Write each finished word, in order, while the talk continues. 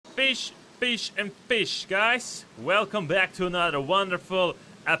Fish, fish, and fish, guys. Welcome back to another wonderful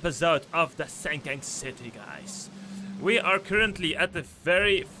episode of the Sinking City, guys. We are currently at the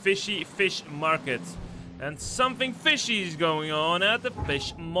very fishy fish market. And something fishy is going on at the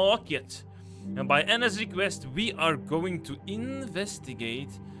fish market. And by Anna's request, we are going to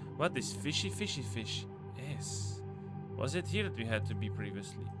investigate what this fishy fish is. Was it here that we had to be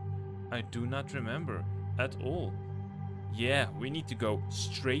previously? I do not remember at all. Yeah, we need to go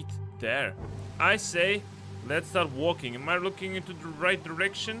straight there. I say, let's start walking. Am I looking into the right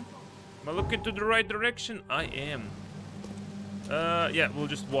direction? Am I looking to the right direction? I am. Yeah, we'll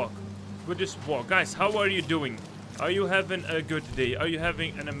just walk. We'll just walk. Guys, how are you doing? Are you having a good day? Are you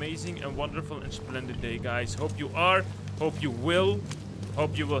having an amazing and wonderful and splendid day, guys? Hope you are. Hope you will.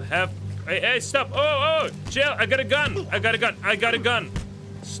 Hope you will have... Hey, stop. Oh, chill. I got a gun. I got a gun.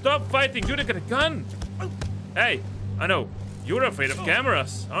 Stop fighting. Dude, I got a gun. Hey. I know, you're afraid of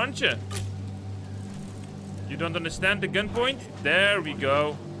cameras, aren't you? You don't understand the gunpoint? There we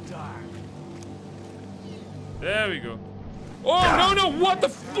go. There we go. Oh, no, what the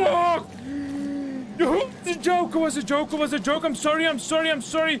fuck? No, the joke was a joke, I'm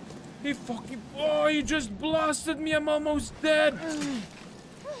sorry. He fucking, he just blasted me, I'm almost dead.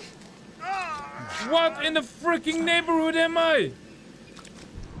 What in the freaking neighborhood am I?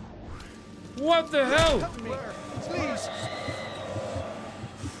 What the hell? Please.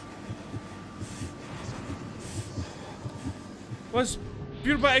 Was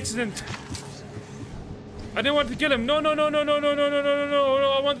pure by accident. I didn't want to kill him. No.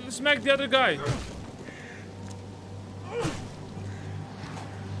 I wanted to smack the other guy.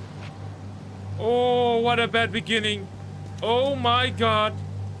 Oh, what a bad beginning. Oh my god.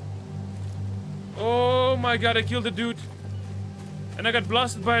 Oh my god, I killed a dude. And I got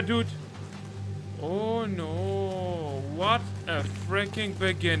blasted by a dude. Oh no, what a freaking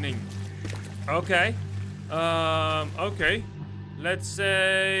beginning. Okay. Okay. Let's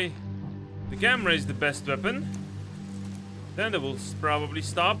say the camera is the best weapon. Then they will probably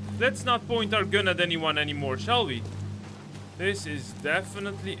stop. Let's not point our gun at anyone anymore, shall we? This is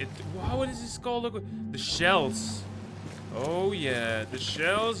definitely it. Wow, what is this called? The shells. Oh yeah, the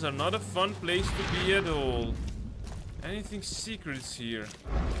shells are not a fun place to be at all. Anything secrets here?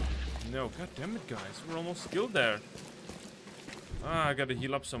 No, god damn it, guys. We're almost killed there. I gotta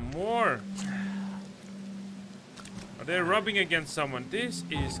heal up some more. Are they rubbing against someone? This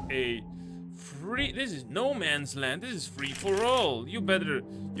is a free... This is no man's land. This is free for all. You better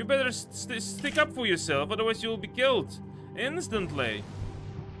stick up for yourself, otherwise you'll be killed instantly.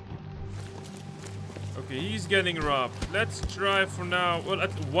 Okay, he's getting robbed. Let's try for now. Well,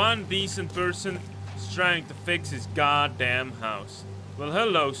 at one decent person is trying to fix his goddamn house. Well,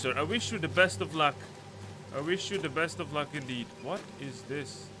 hello, sir. I wish you the best of luck. I wish you the best of luck indeed. What is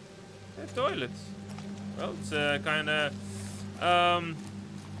this? A toilet. Well, it's a kind of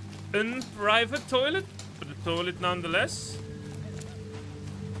unprivate toilet, but a toilet nonetheless.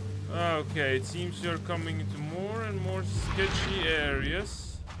 Okay, it seems you're coming into more and more sketchy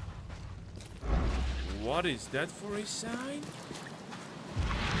areas. What is that for a sign?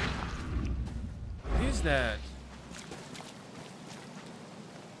 What is that?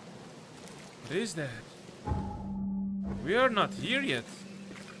 What is that? We are not here yet.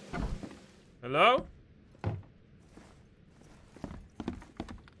 Hello?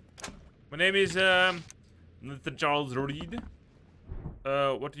 My name is Mr. Charles Reed.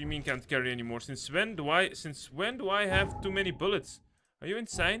 What do you mean can't carry anymore? Since when do I have too many bullets? Are you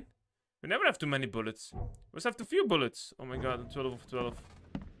insane? We never have too many bullets. We always have too few bullets. Oh my god, I'm 12 of 12.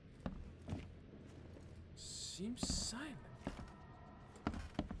 Seems silent.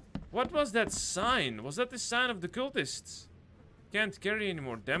 What was that sign? Was that the sign of the cultists? Can't carry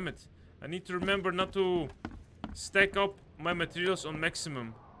anymore, damn it. I need to remember not to stack up my materials on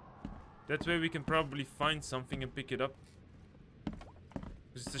maximum. That way we can probably find something and pick it up.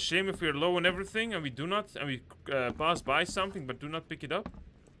 Because it's a shame if we're low on everything and we do not, and we pass by something but do not pick it up.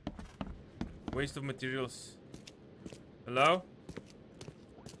 Waste of materials. Hello?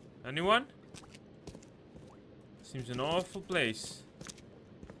 Anyone? Seems an awful place.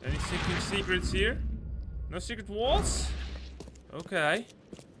 Any secrets here? No secret walls? Okay.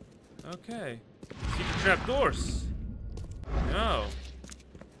 Okay. Secret trapdoors? No.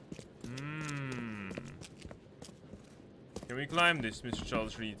 Can we climb this, Mr.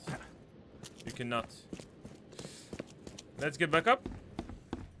 Charles Reed? You cannot. Let's get back up.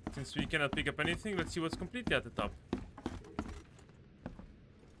 Since we cannot pick up anything, let's see what's completely at the top.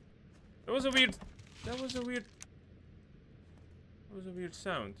 That was a weird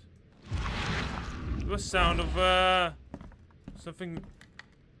sound. It was sound of something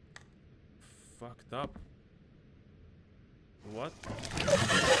fucked up. What?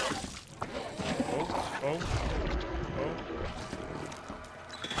 Oh.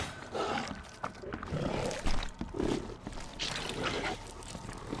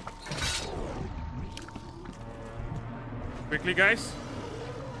 Quickly, guys.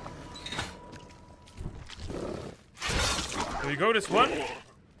 There we go, this one.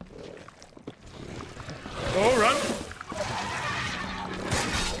 Oh, run.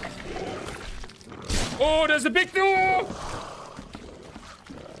 Oh, there's a big door!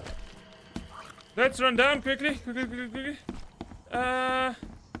 Let's run down quickly. Quickly.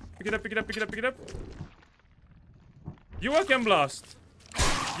 Pick it up. You can blast.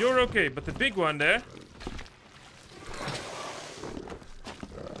 You're okay, but the big one there.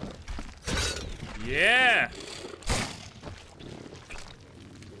 Yeah!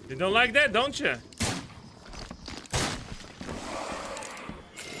 You don't like that, don't you?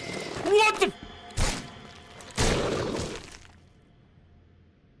 What the?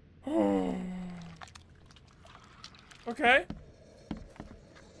 Oh. Okay.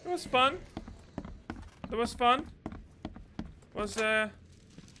 That was fun. That was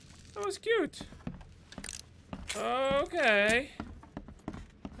cute. Okay.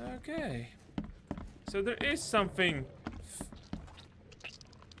 So there is something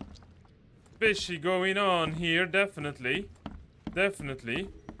fishy going on here, definitely.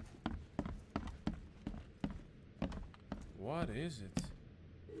 What is it?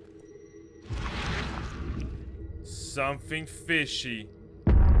 Something fishy.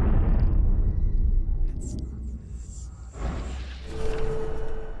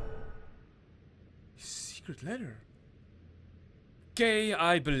 Secret letter. Kay,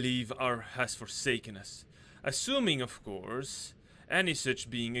 I believe, has forsaken us. Assuming, of course, any such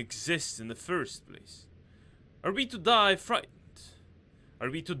being exists in the first place. Are we to die frightened? Are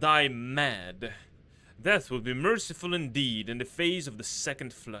we to die mad? Death will be merciful indeed in the face of the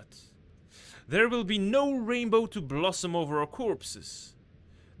second flood. There will be no rainbow to blossom over our corpses.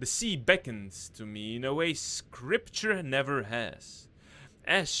 The sea beckons to me in a way scripture never has,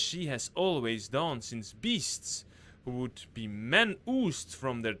 as she has always done since beasts who would be men oozed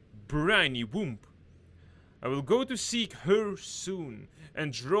from their briny womb. I will go to seek her soon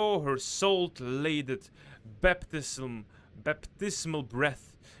and draw her salt-laden baptismal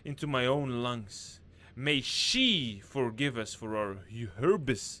breath into my own lungs. May she forgive us for our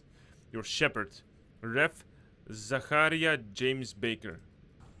herbis, your shepherd, Rev. Zachariah James Baker.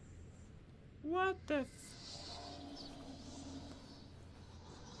 What the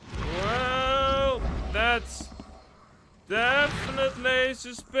Well, that's definitely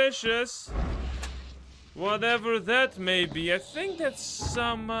suspicious. Whatever that may be, I think that's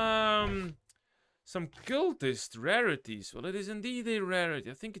some cultist rarities. Well, it is indeed a rarity.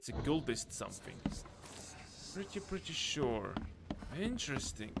 I think it's a cultist something. Pretty sure.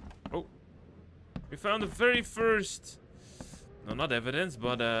 Interesting. Oh, we found the very first, no, not evidence,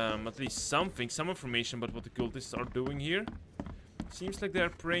 but at least something, some information about what the cultists are doing here. Seems like they're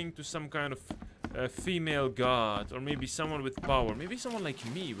praying to some kind of female god, or maybe someone with power. Maybe someone like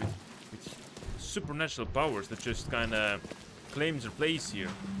me with supernatural powers that just kind of claims their place here.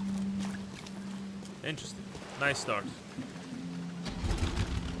 Interesting. Nice start.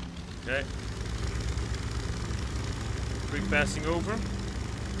 Okay. Quick passing over.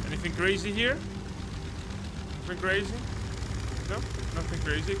 Anything crazy here? Nothing crazy? No, nothing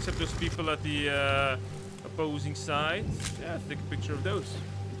crazy except those people at the opposing side. Yeah, take a picture of those.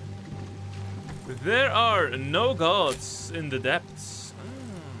 There are no gods in the depths.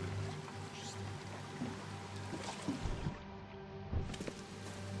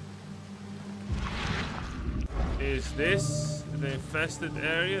 Is this the infested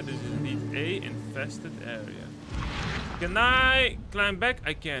area? This is indeed a infested area. Can I climb back?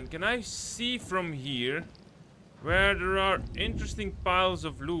 I can. Can I see from here where there are interesting piles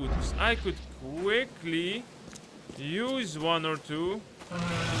of loot? I could quickly use one or two.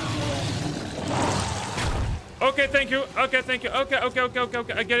 Okay, thank you. Okay, thank you. Okay. I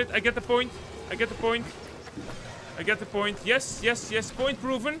get it. I get the point. Yes. Point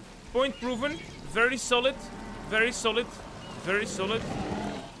proven. Very solid.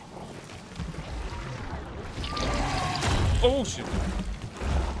 Oh shit.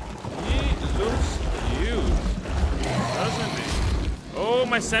 He looks cute, doesn't he? Oh,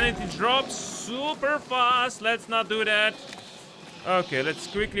 my sanity drops super fast. Let's not do that. Okay, let's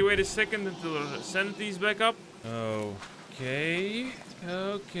quickly wait a second until our sanity is back up. Okay.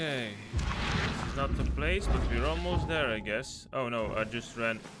 This is not the place, but we're almost there, I guess. Oh no, I just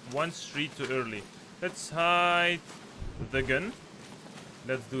ran one street too early. Let's hide the gun.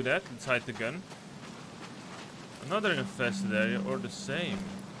 Let's do that. Let's hide the gun. Another infested area, or the same.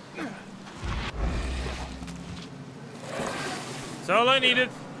 That's all I needed.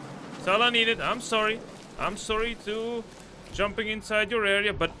 That's all I needed. I'm sorry. I'm sorry to jumping inside your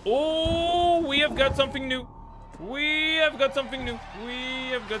area, but oh, we have got something new. We have got something new.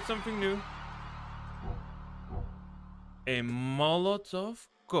 We have got something new. A Molotov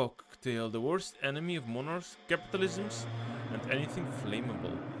cocktail, the worst enemy of monarchs, capitalisms, and anything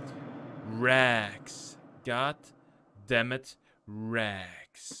flammable. Rags. God damn it,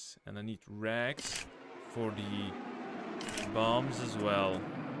 rags. And I need rags for the bombs as well.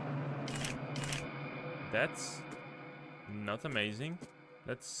 That's not amazing.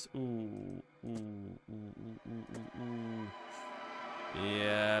 Let's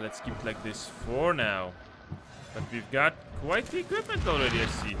yeah, let's keep it like this for now. But we've got quite the equipment already, I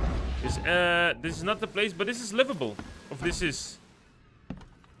see. This is not the place, but this is livable. If this is...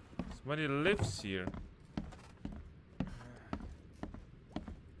 Somebody lives here.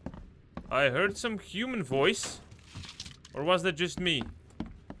 I heard some human voice. Or was that just me?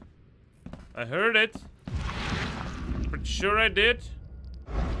 I heard it. Pretty sure I did.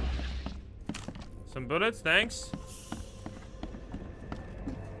 Some bullets, thanks.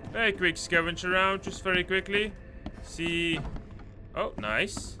 Very quick scavenge around, just very quickly. See... Oh,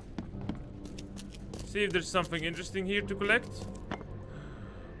 nice. See if there's something interesting here to collect.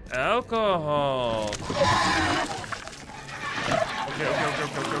 Alcohol. Okay.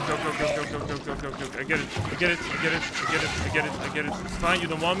 I get it. It's fine, you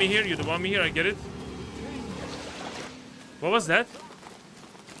don't want me here. I get it. What was that?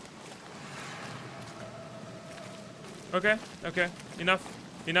 Okay. Enough.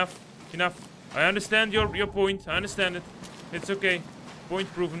 I understand your point. I understand it. It's okay.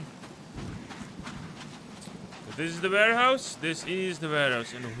 Point proven. But this is the warehouse.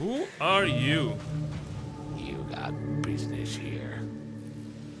 And who are you? You got business here.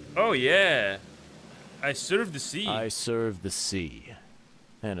 Oh, yeah. I serve the sea. I serve the sea.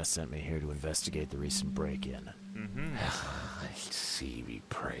 Anna sent me here to investigate the recent break-in. Sea be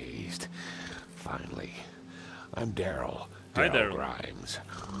praised. Finally. I'm Daryl. Hi, Daryl Daryl. Grimes.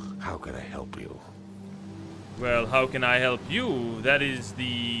 How can I help you? Well, how can I help you? That's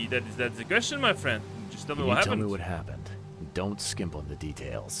the question, my friend. Just tell me what happened. Tell me what happened. Don't skimp on the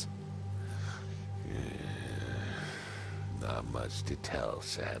details. Not much to tell,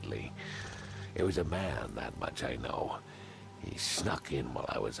 sadly. It was a man, that much I know. He snuck in while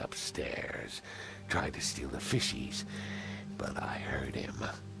I was upstairs, tried to steal the fishies, but I heard him.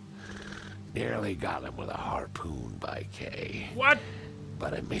 Nearly got him with a harpoon by Kay. What?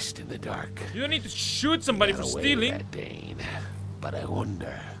 But I missed in the dark. You don't need to shoot somebody for Got away stealing. with that Dane. But I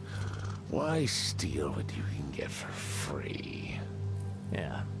wonder, why steal what you can get for free?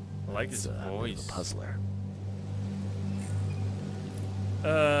 Yeah. I like his voice. A puzzler.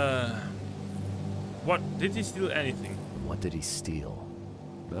 What? Did he steal anything? What did he steal?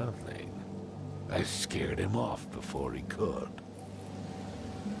 Nothing. I scared him off before he could.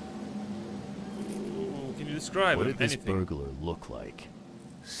 Ooh, can you describe What him? did this Anything? burglar look like?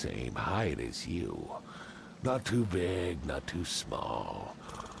 Same height as you. Not too big, not too small.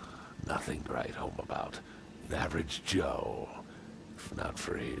 Nothing to write home about. An average Joe. If not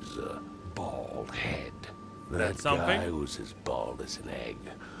for his, bald head. That something? guy was as bald as an egg.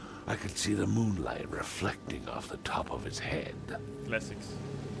 I could see the moonlight reflecting off the top of his head. Classics.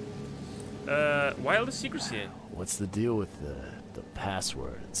 Why all the secrecy? What's the deal with the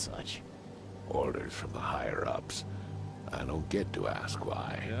password and such? Orders from the higher-ups. I don't get to ask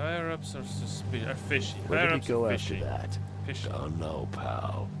why. The higher-ups are fishy. Where did Higher-ups he go are after fishy. that? Fishy. Don't know,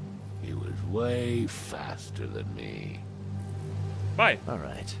 pal. He was way faster than me. Bye. All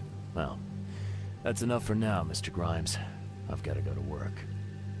right. Well, that's enough for now, Mr. Grimes. I've got to go to work.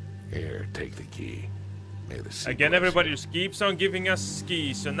 Here, take the key. May the sea Again, bless everybody you. just keeps on giving us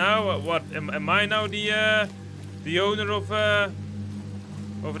skis. So now, what? Am I now the owner of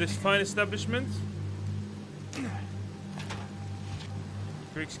this fine establishment?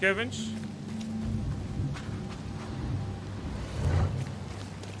 Quick scavenge.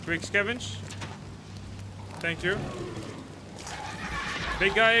 Quick scavenge. Thank you.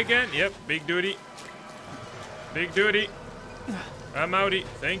 Big guy again? Yep, big duty. Big duty. I'm outie.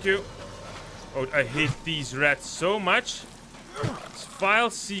 Thank you. Oh, I hate these rats so much. It's vile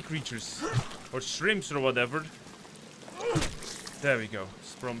sea creatures. Or shrimps or whatever. There we go.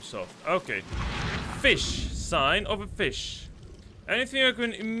 Sprung soft. Okay. Fish. Sign of a fish. Anything I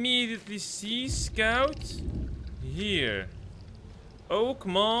can immediately see, Scout? Here.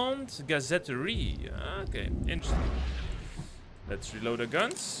 Oakmont Gazetterie. Okay, interesting. Let's reload our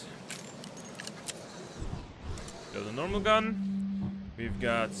guns. Got a normal gun. We've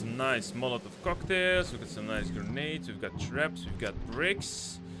got some nice Molotov cocktails. We've got some nice grenades. We've got traps. We've got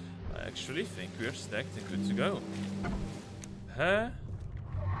bricks. I actually think we're stacked and good to go. Huh?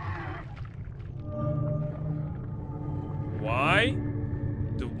 Why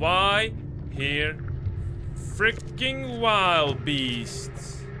do I hear freaking wild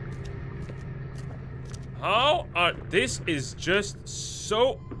beasts? How are... This is just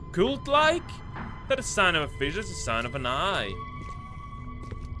so cult-like. That a sign of a fish is a sign of an eye.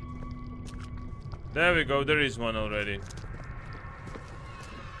 There we go, there is one already.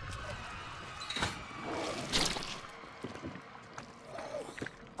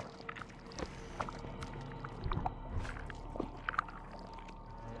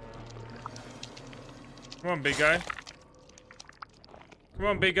 Come on, big guy. Come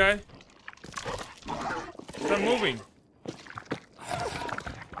on, big guy. Start moving.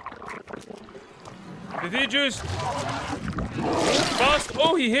 Did he just move fast?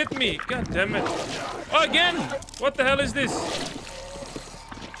 Oh, he hit me. God damn it. Oh, again. What the hell is this?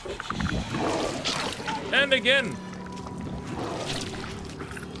 And again.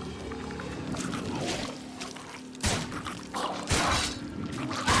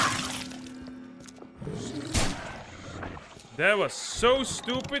 That was so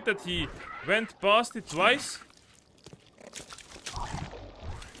stupid that he went past it twice.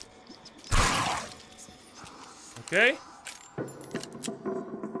 Okay.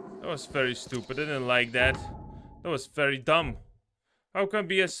 That was very stupid. I didn't like that. That was very dumb. How can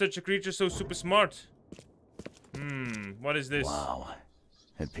be such a creature so super smart? What is this? Wow.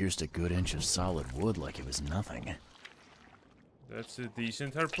 It pierced a good inch of solid wood like it was nothing. That's a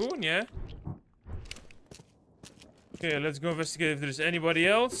decent harpoon, yeah? Okay, let's go investigate if there's anybody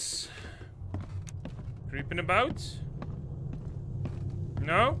else creeping about.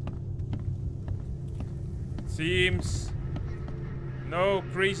 No? Seems no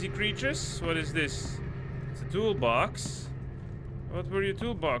crazy creatures. What is this? It's a toolbox. What were you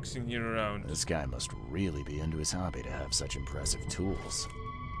toolboxing here around? This guy must really be into his hobby to have such impressive tools.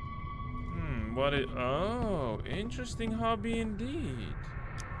 What is... Oh, interesting hobby indeed.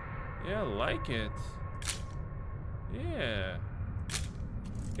 Yeah, I like it. Yeah.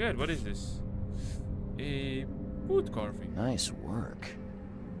 Good, what is this? A wood carving. Nice work.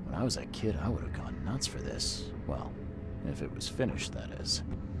 When I was a kid, I would have gone nuts for this. Well, if it was finished, that is.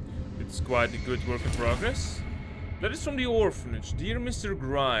 It's quite a good work in progress. That is from the orphanage. Dear Mr.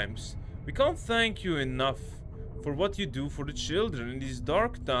 Grimes, we can't thank you enough for what you do for the children in these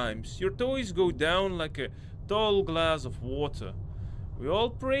dark times. Your toys go down like a tall glass of water. We all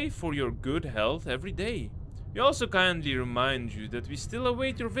pray for your good health every day. We also kindly remind you that we still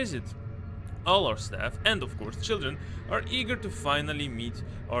await your visit. All our staff, and of course children, are eager to finally meet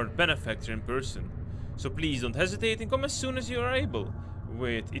our benefactor in person. So please don't hesitate and come as soon as you are able.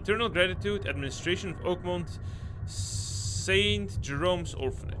 With eternal gratitude, Administration of Oakmont, St. Jerome's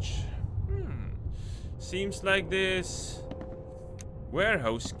Orphanage. Seems like this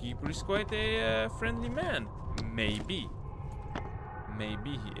warehouse keeper is quite a friendly man. Maybe.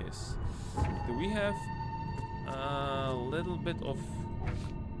 Maybe he is. Do we have a little bit of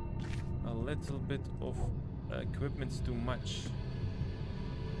equipment's too much?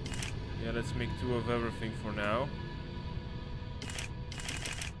 Yeah, let's make 2 of everything for now.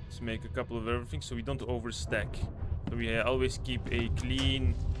 Let's make a couple of everything so we don't overstack. So we always keep a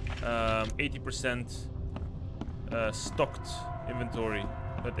clean 80% stocked inventory.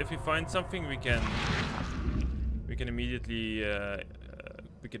 But if we find something, we can immediately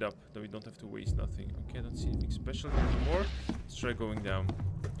pick it up, so we don't have to waste nothing. Okay, I don't see anything special anymore. Let's try going down.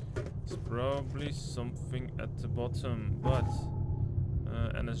 It's probably something at the bottom, but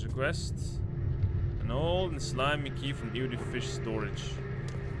Anna's request. An old and slimy key from Eau Fish storage.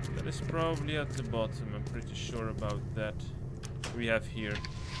 That is probably at the bottom. I'm pretty sure about that. We have here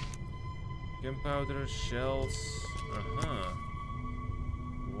gunpowder, shells.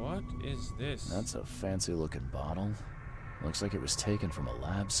 What is this? That's a fancy looking bottle. Looks like it was taken from a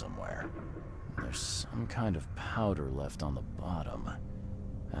lab somewhere. There's some kind of powder left on the bottom.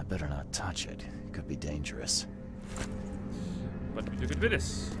 I better not touch it. It could be dangerous. But we took it with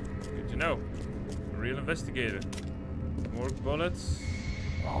us. Good to know. A real investigator. More bullets.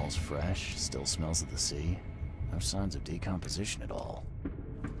 The hull's fresh, still smells of the sea. No signs of decomposition at all.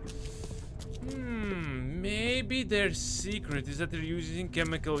 Maybe their secret is that they're using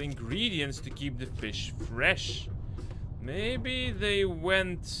chemical ingredients to keep the fish fresh. Maybe they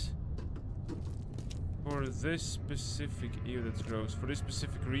went for this specific... Ew, that's gross. For this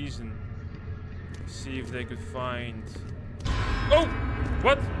specific reason. See if they could find Oh!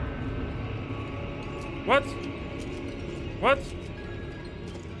 What? What? What?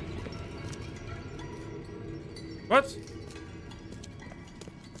 What?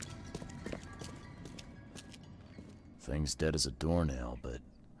 Thing's dead as a doornail, but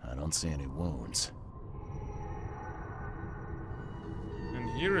I don't see any wounds. And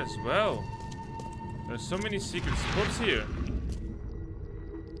here as well. There's so many secret spots here.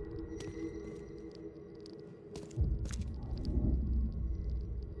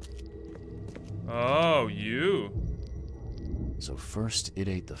 Oh, you. So first it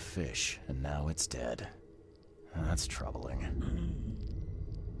ate the fish, and now it's dead. That's troubling.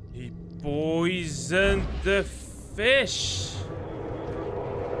 He poisoned the fish.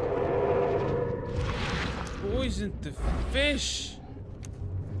 Poisoned the fish.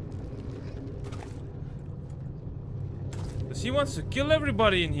 Does he wants to kill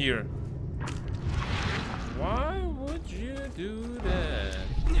everybody in here? Why would you do that?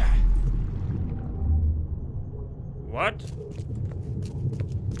 What?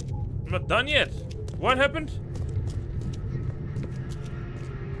 I'm not done yet. What happened?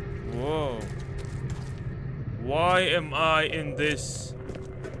 Whoa. Why am I in this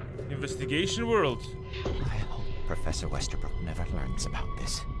investigation world? I hope Professor Westerbrook never learns about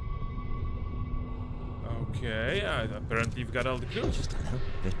this. Okay, apparently you've got all the clues. Just a little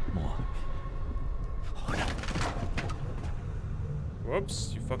bit more. Oh, no.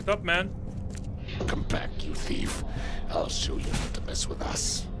 Whoops, you fucked up, man. Come back, you thief. I'll show you not to mess with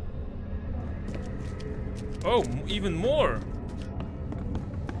us. Oh, even more.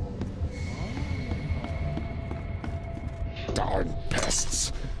 Darn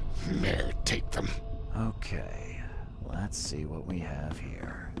pests. Mayor, take them. Okay, let's see what we have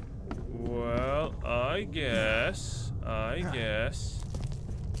here. Well, I guess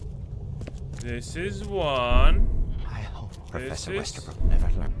this is one. I hope Professor This is Westerbrook never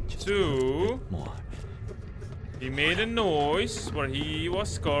learns. Just a little two. bit more. He made a noise where he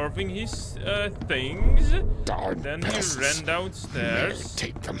was carving his things. Darn Then pests. he ran Mayor, downstairs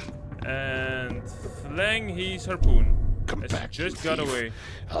take them. and flang his harpoon. Come As back, he just you got thief. away.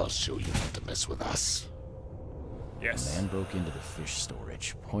 I'll show you not to mess with us. Yes. Man broke into the fish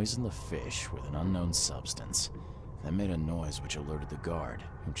storage, poisoned the fish with an unknown substance, then made a noise which alerted the guard,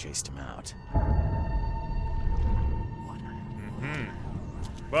 who chased him out.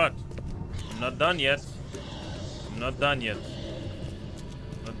 But I'm not done yet. I'm not done yet.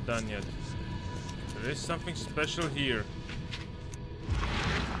 Not done yet. There is something special here.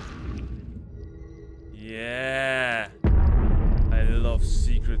 Yeah. I love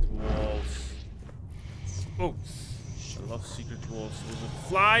secret walls. Oh. I love secret walls. There's a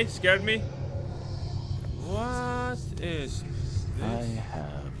fly, scared me. What is I this?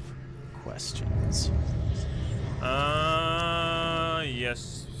 have questions.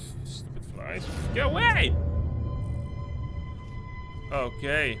 Yes. Stupid flies. Get away!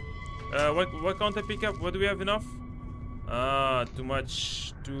 Okay. What can't I pick up? What do we have enough? Too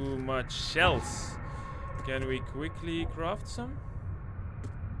much shells. Can we quickly craft some?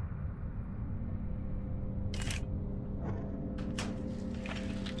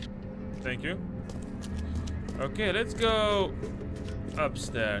 Thank you. Okay, let's go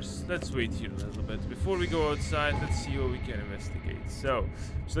upstairs. Let's wait here a little bit. Before we go outside, let's see what we can investigate. So,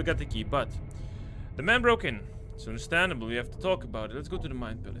 still got the key, but the man broke in. It's understandable, we have to talk about it. Let's go to the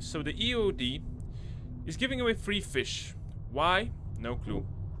Mind Palace. So the EOD is giving away free fish. Why? No clue.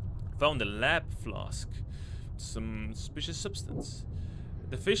 Found a lab flask. Some suspicious substance.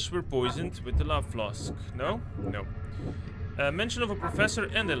 The fish were poisoned with the lab flask. No? No. Mention of a professor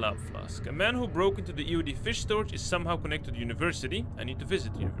and a lab flask. A man who broke into the EOD fish storage is somehow connected to the university. I need to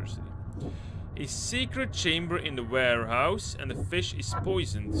visit the university. A secret chamber in the warehouse, and the fish is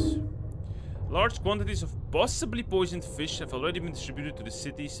poisoned. Large quantities of possibly poisoned fish have already been distributed to the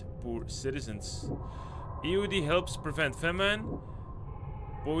city's poor citizens. EOD helps prevent famine.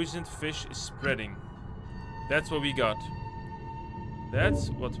 Poisoned fish is spreading. That's what we got. That's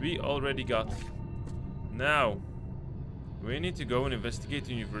what we already got. Now, we need to go and investigate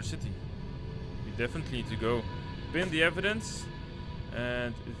the university. We definitely need to go. Pin the evidence.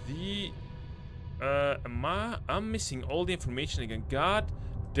 And the... I'm missing all the information again. God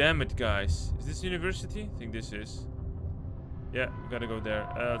damn it, guys. Is this university? I think this is. Yeah, we gotta go there.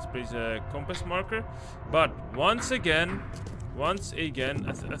 Let's place a compass marker. But once again, I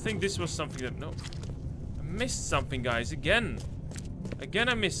think this was something that... No. I missed something, guys. Again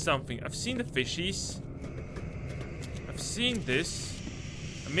I missed something. I've seen the fishies. I've seen this.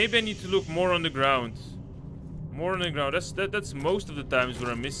 Maybe I need to look more on the ground. More on the ground. That's most of the times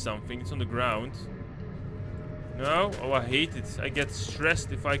where I miss something. It's on the ground. No? Oh, I hate it. I get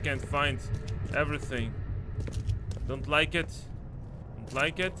stressed if I can't find everything. Don't like it. Don't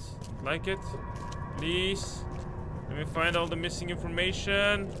like it. Don't like it. Please. Let me find all the missing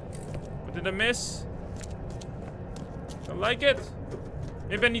information. What did I miss? Don't like it.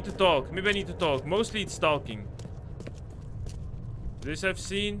 Maybe I need to talk. Maybe I need to talk. Mostly it's talking. This I've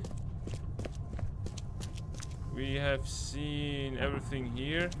seen. We have seen everything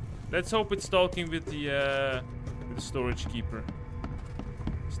here. Let's hope it's talking with the storage keeper.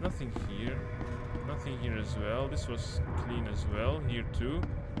 There's nothing here. Nothing here as well. This was clean as well. Here too.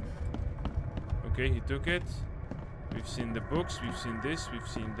 Okay, he took it. We've seen the books. We've seen this. We've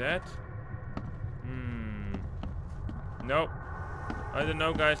seen that. Nope. I don't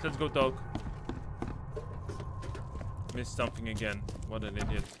know, guys. Let's go talk. Missed something again. What an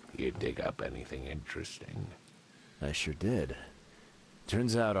idiot. You dig up anything interesting? I sure did.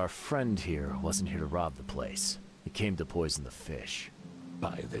 Turns out our friend here wasn't here to rob the place. He came to poison the fish.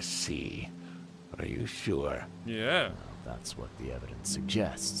 By the sea. Are you sure? Yeah. Well, that's what the evidence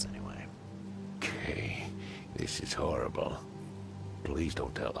suggests, anyway. Okay. This is horrible. Please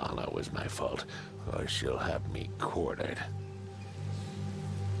don't tell Anna it was my fault, or she'll have me quartered.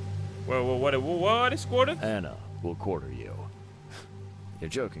 Well, what is quartered? Anna will quarter you. You're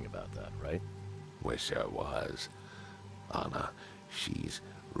joking about that, right? Wish I was. Anna, she's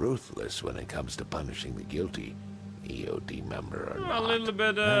ruthless when it comes to punishing the guilty, EOD member or not. A little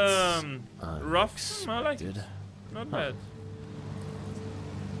bit rough. I like it. Not bad.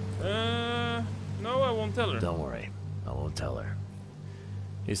 No, I won't tell her. Don't worry, I won't tell her.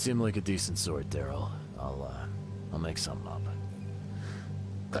 You seem like a decent sort, Daryl. I'll make something up.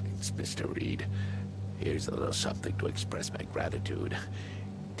 Thanks, Mr. Reed. Here's a little something to express my gratitude.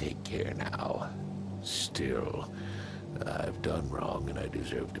 Take care now. Still, I've done wrong and I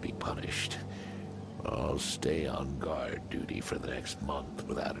deserve to be punished. I'll stay on guard duty for the next month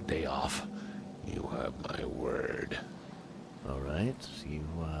without a day off. You have my word. All right, you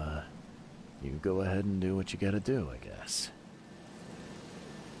go ahead and do what you gotta do, I guess.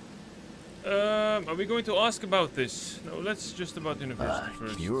 Are we going to ask about this? No, let's just about university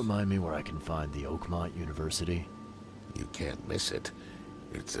first. Can you remind me where I can find the Oakmont University? You can't miss it.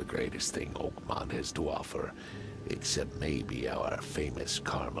 It's the greatest thing Oakmont has to offer, except maybe our famous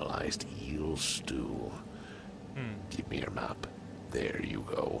caramelized eel stew. Give me your map. There you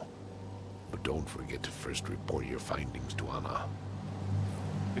go. But don't forget to first report your findings to Anna.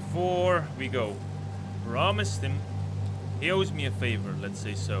 Before we go, promised him he owes me a favor, let's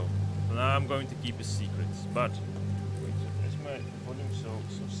say so. So now I'm going to keep his secrets, but wait, is my volume so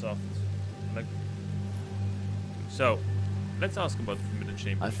soft? Like so. Let's ask about the Forbidden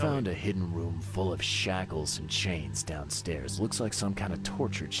Chamber. I found a hidden room full of shackles and chains downstairs. Looks like some kind of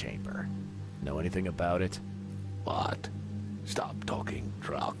torture chamber. Know anything about it? What? Stop talking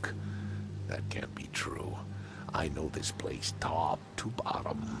drunk. That can't be true. I know this place top to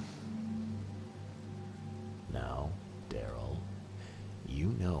bottom. Now, Daryl,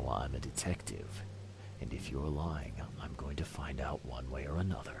 you know I'm a detective. And if you're lying, I'm going to find out one way or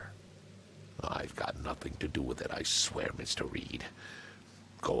another. I've got nothing to do with it, I swear, Mr. Reed.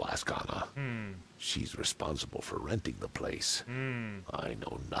 Go ask Anna. She's responsible for renting the place. I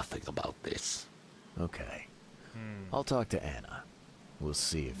know nothing about this. Okay. I'll talk to Anna. We'll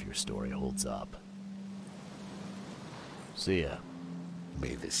see if your story holds up. See ya.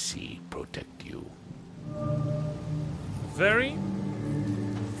 May the sea protect you. Very,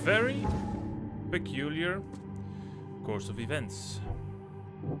 very peculiar course of events.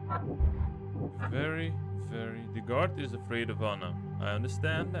 Very. The guard is afraid of Anna. I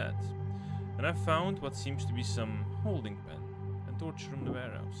understand that. And I found what seems to be some holding pen and torch from the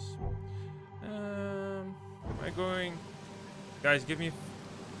warehouse. Am I going... Guys, give me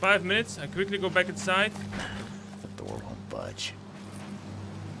 5 minutes. I quickly go back inside. The door won't budge.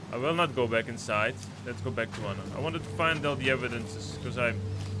 I will not go back inside. Let's go back to Anna. I wanted to find all the evidences, because I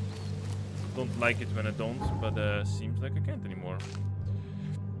don't like it when I don't, but seems like I can't anymore.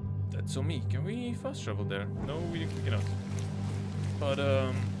 That's on me. Can we fast travel there? No, we cannot. But,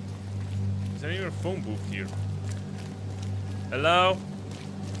 is there even a phone booth here? Hello?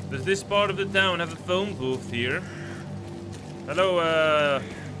 Does this part of the town have a phone booth here? Hello,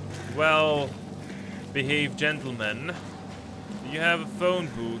 well-behaved gentlemen. Do you have a phone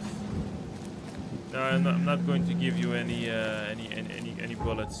booth? No, I'm not going to give you any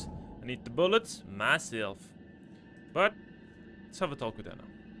bullets. I need the bullets myself. But let's have a talk with Anna.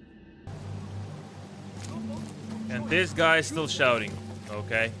 And this guy is still shouting.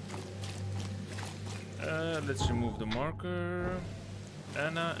 Okay. Let's remove the marker.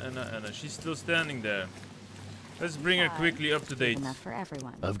 Anna. She's still standing there. Let's bring her quickly up to date. Enough for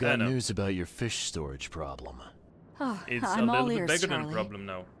everyone. I've got news about your fish storage problem. Oh, It's I'm a all little bit ears, bigger than Charlie. a problem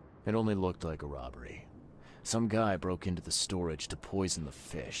now. It only looked like a robbery. Some guy broke into the storage to poison the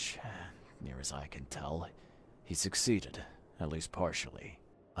fish. Near as I can tell, he succeeded, at least partially.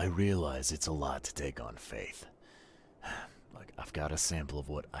 I realize it's a lot to take on faith. Look, I've got a sample of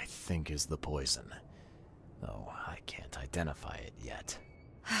what I think is the poison, though I can't identify it yet.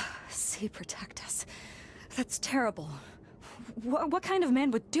 See, protect us. That's terrible. What kind of man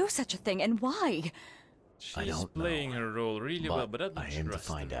would do such a thing, and why? She's playing her role really well, but I don't I aim to trust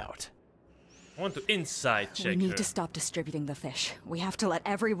find her. out. I want to inside check We need her. to stop distributing the fish. We have to let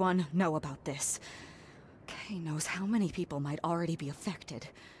everyone know about this. Kay knows how many people might already be affected.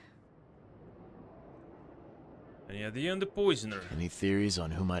 And yeah, the poisoner. Any theories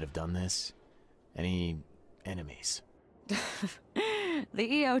on who might have done this? Any enemies? The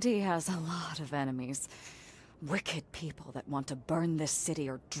EOD has a lot of enemies. Wicked people that want to burn this city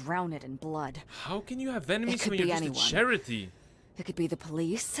or drown it in blood. How can you have enemies could when you're be just anyone. a charity? It could be the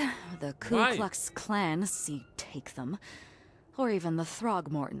police, the Ku Why? Klux Klan, see, take them, or even the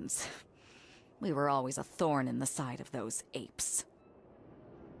Throgmortons. We were always a thorn in the side of those apes.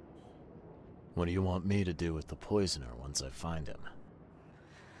 What do you want me to do with the poisoner once I find him?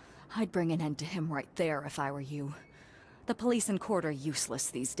 I'd bring an end to him right there if I were you. The police and court are useless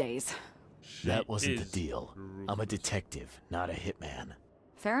these days. That wasn't the is deal. I'm a detective, not a hitman.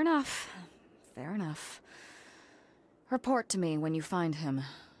 Fair enough. Fair enough. Report to me when you find him.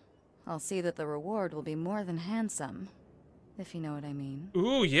 I'll see that the reward will be more than handsome, if you know what I mean.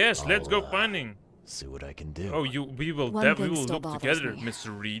 Ooh, yes, let's go I'll, finding. See what I can do. Oh, we will One we thing will still look bothers together, me.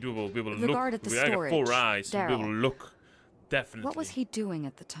 Mr. Reed. We will The look. guard at the We have four storage, eyes. We Daryl. will look. Definitely. What was he doing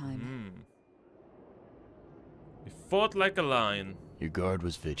at the time? He fought like a lion. Your guard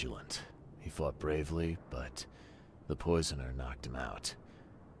was vigilant. He fought bravely, but the poisoner knocked him out.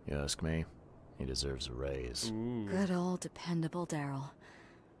 You ask me, he deserves a raise. Ooh. Good old dependable Daryl.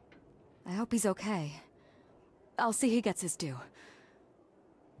 I hope he's okay. I'll see he gets his due.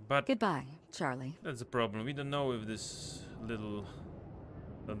 But Goodbye, Charlie. that's a problem. We don't know if this little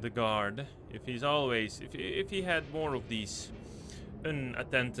the guard, if he's always, if he had more of these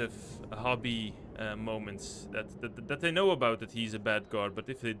unattentive hobby moments that they know about that he's a bad guard. But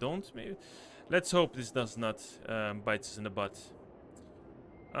if they don't, maybe let's hope this does not bite us in the butt.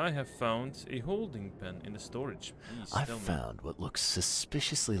 I have found a holding pen in the storage. Please I tell me. found what looks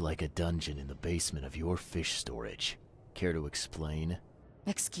suspiciously like a dungeon in the basement of your fish storage. Care to explain?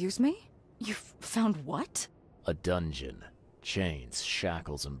 Excuse me? You found what? A dungeon. Chains,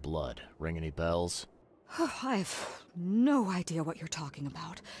 shackles, and blood. Ring any bells? I've no idea what you're talking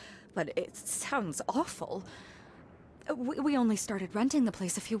about, but it sounds awful. We only started renting the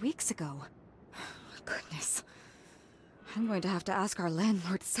place a few weeks ago. Goodness. I'm going to have to ask our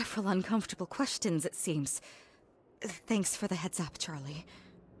landlord several uncomfortable questions, it seems. Thanks for the heads up, Charlie.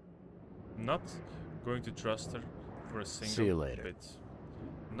 Not going to trust her for a single See you later. bit.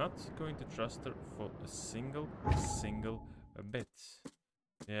 Not going to trust her for a single bit.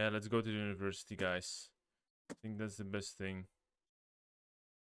 Yeah, let's go to the university, guys. I think that's the best thing.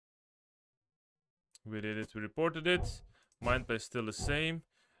 We did it. We reported it. Mind play still the same.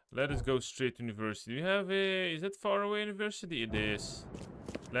 Let us go straight to university. We have a... Is that far away university? It is.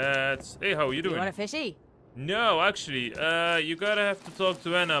 Let's... Hey, how are you doing? You want a fishy? No, actually, you gotta have to talk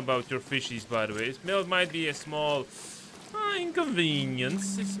to Anna about your fishies, by the way. It might be a small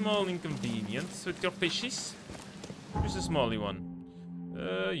inconvenience. A small inconvenience with your fishies. Just a smally one.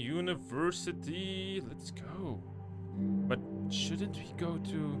 University. Let's go. But shouldn't we go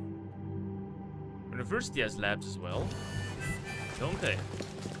to... University has labs as well, don't they?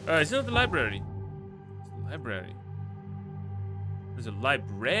 It's not the library. It's the library. There's a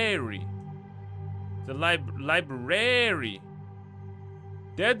library. The library.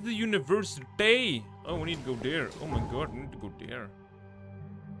 That's the university. Oh, we need to go there. Oh my god, we need to go there.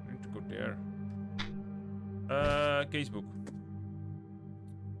 We need to go there. Casebook.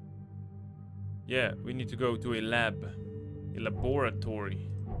 Yeah, we need to go to a lab. A laboratory.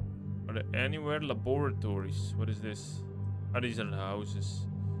 Are there anywhere laboratories? What is this? Oh, these are the houses.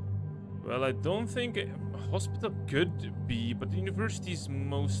 Well, I don't think a hospital could be, but the university is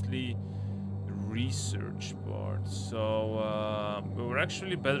mostly the research part. So, we're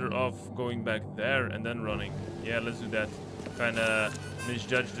actually better off going back there and then running. Yeah, let's do that. Kinda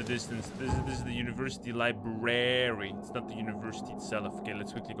misjudge the distance. This is the university library. It's not the university itself. Okay,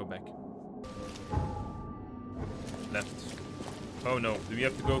 let's quickly go back. Left. Oh no, do we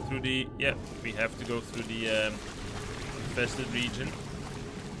have to go through the... Yeah, we have to go through the infested region.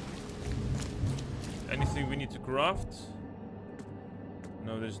 Anything we need to craft?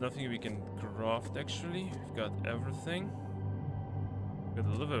 No, there's nothing we can craft actually. We've got everything. We've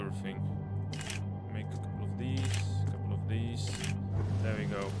got a lot of everything. Make a couple of these, a couple of these. There we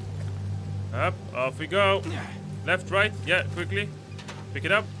go. Up, off we go. Left, right, yeah, quickly. Pick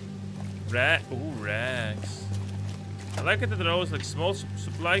it up. Ooh, rags. I like it that there are always like small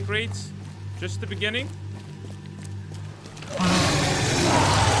supply crates. Just the beginning.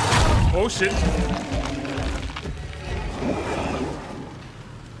 Oh shit.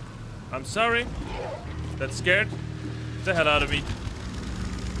 I'm sorry. That scared the hell out of me.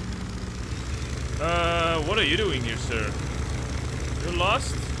 What are you doing here, sir? You're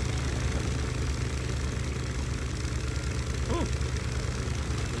lost? Ooh.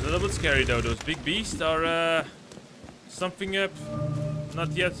 It's a little bit scary though. Those big beasts are something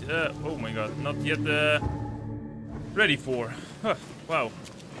not yet oh my god, not yet ready for. Huh, wow.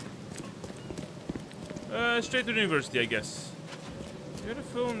 Straight to the university, I guess.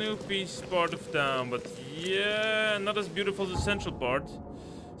 Beautiful new piece part of town, but yeah, not as beautiful as the central part.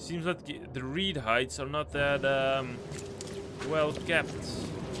 Seems like the reed heights are not that well kept,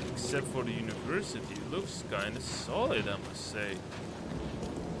 except for the university. It looks kind of solid, I must say.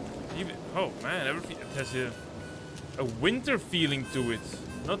 Even, oh man, everything it has a winter feeling to it.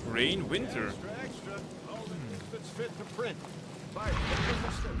 Not rain, winter. Extra. All the fits fit to print. Fire.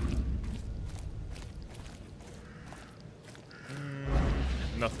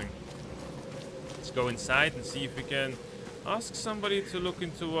 Nothing. Let's go inside and see if we can ask somebody to look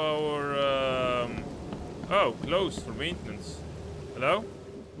into our oh, closed for maintenance. Hello?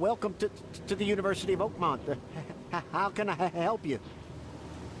 Welcome to the University of Oakmont. How can I help you?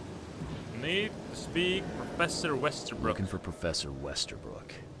 Need to speak Professor Westerbrook. Looking for Professor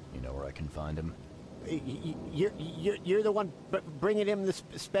Westerbrook. You know where I can find him? You're the one bringing him the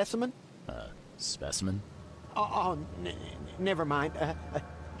specimen? Specimen? Oh, never mind.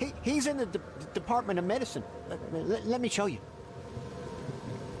 He's in the Department of Medicine. Let me show you.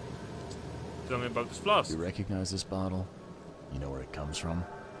 Tell me about this floss. You recognize this bottle? You know where it comes from?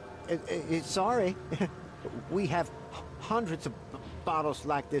 Sorry. We have hundreds of bottles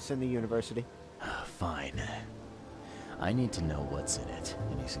like this in the university. Fine. I need to know what's in it.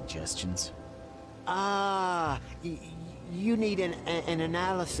 Any suggestions? You need an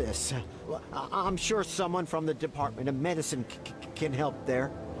analysis. Well, I'm sure someone from the Department of Medicine can help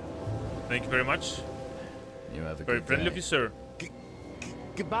there. Thank you very much. You have a Very good friendly day. of you, sir.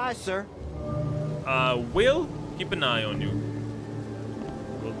 Goodbye, sir. We'll keep an eye on you.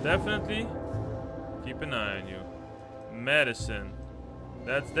 We'll definitely keep an eye on you. Medicine.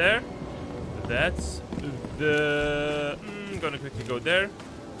 That's there. That's the... I'm gonna quickly go there.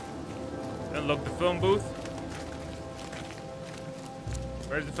 Unlock the phone booth.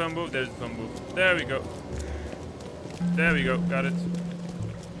 Where's the phone booth? There's the phone booth. There we go. There we go. Got it.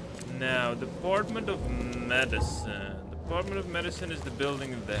 Now, Department of Medicine. Department of Medicine is the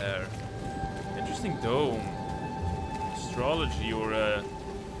building there. Interesting dome. Astrology or oh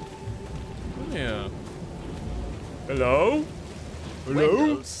yeah. Hello? Hello?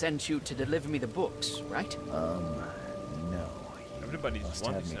 Wendell sent you to deliver me the books, right? No. Everybody's must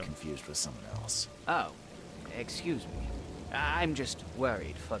wanting have me some. confused with someone else. Oh, excuse me. I'm just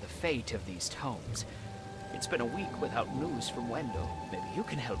worried for the fate of these tomes. It's been a week without news from Wendell. Maybe you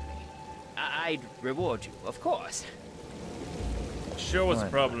can help me. I'd reward you, of course. Sure, what's the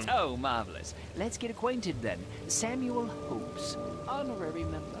problem? Oh, marvelous. Let's get acquainted then. Samuel Hopes, honorary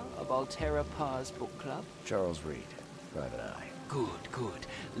member of Altera Par's book club. Charles Reed, Private Eye. Good, good.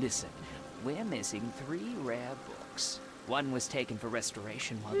 Listen, we're missing 3 rare books. One was taken for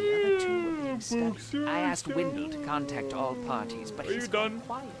restoration while the other 2 were being studied. I asked Wendell to contact all parties, but he's gone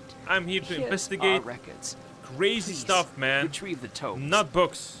quiet. I'm here to Here's investigate our records. crazy Please, stuff, man. Retrieve the tomes. Not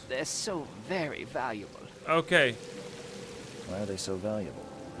books. They're so very valuable. Okay. Why are they so valuable?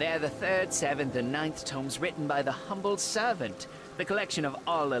 They're the 3rd, 7th, and 9th tomes written by the humble servant. The collection of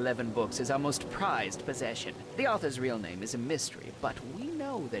all 11 books is our most prized possession. The author's real name is a mystery, but we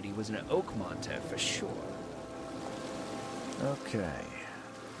know that he was an Oakmonter for sure. Okay.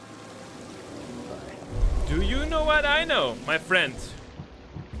 Do you know what I know, my friend?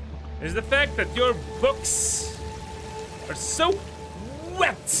 Is the fact that your books are so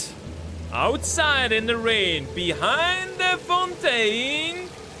wet outside in the rain behind the fontaine.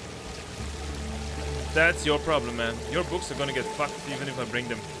 That's your problem, man. Your books are gonna get fucked even if I bring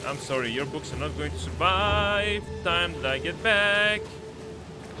them. I'm sorry, your books are not going to survive the time that I get back.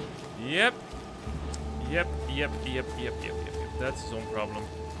 Yep. Yep. That's his own problem.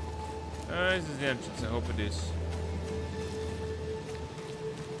 This is the entrance. I hope it is.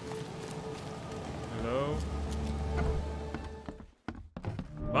 No.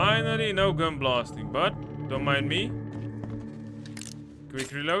 Finally, no gun blasting, but don't mind me.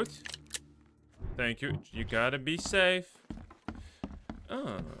 Quick reload. Thank you. You gotta be safe.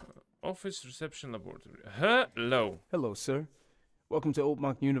 Ah, office reception laboratory. Hello. Hello, sir. Welcome to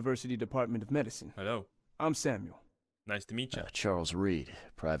Oakmont University Department of Medicine. Hello. I'm Samuel. Nice to meet you. Charles Reed,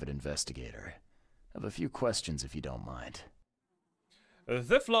 private investigator. I have a few questions if you don't mind.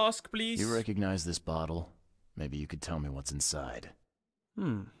 The flask, please. You recognize this bottle? Maybe you could tell me what's inside.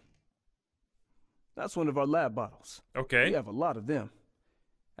 That's one of our lab bottles. Okay. We have a lot of them.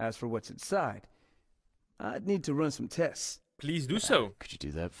 As for what's inside, I'd need to run some tests. Please do so. Could you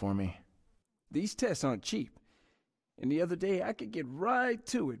do that for me? These tests aren't cheap. And the other day I could get right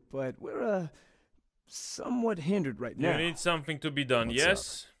to it, but we're somewhat hindered right now. You need something to be done, What's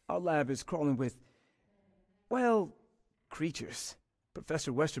yes? Our lab is crawling with, well, creatures.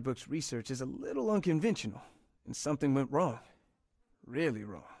 Professor Westerbrook's research is a little unconventional, and something went wrong. Really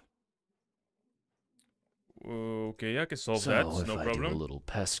wrong. Okay, I can solve So that, if no I problem. do a little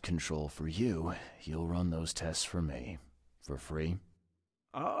pest control for you, you'll run those tests for me. For free?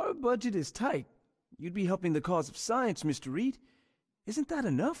 Our budget is tight. You'd be helping the cause of science, Mr. Reed. Isn't that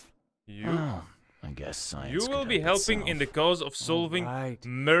enough? Oh, I guess science You could will be help helping in the itself. cause of solving right.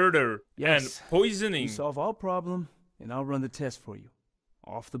 murder Yes. and poisoning. You solve our problem, and I'll run the test for you.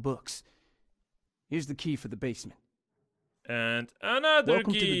 Off the books. Here's the key for the basement. And another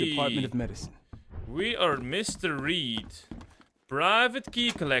Welcome key. to the Department of Medicine. We are Mr. Reed, private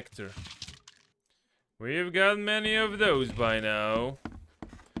key collector. We've got many of those by now.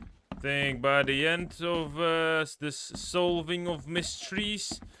 Think by the end of this solving of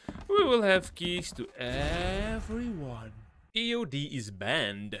mysteries, we will have keys to everyone. EOD is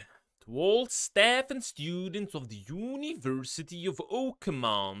banned to all staff and students of the University of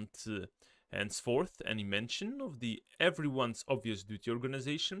Oakmont. Henceforth, any mention of the Everyone's Obvious Duty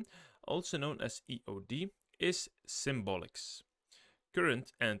organization, also known as EOD, is symbolics.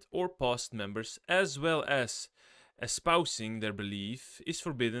 Current and or past members, as well as espousing their belief, is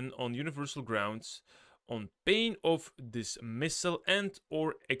forbidden on universal grounds on pain of dismissal and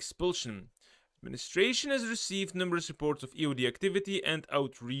or expulsion. Administration has received numerous reports of EOD activity and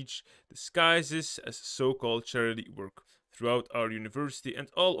outreach disguises as so-called charity work throughout our university and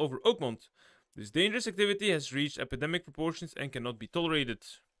all over Oakmont. This dangerous activity has reached epidemic proportions and cannot be tolerated.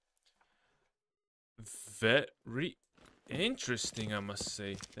 Very interesting, I must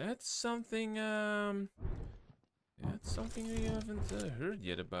say. That's something we haven't heard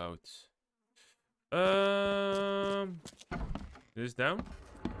yet about. This down.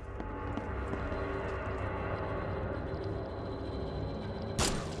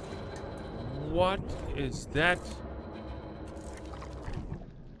 What is that?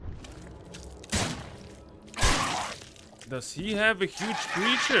 Does he have a huge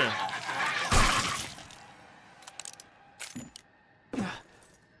creature?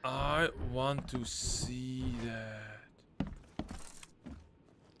 I want to see that.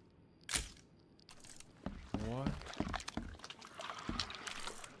 What?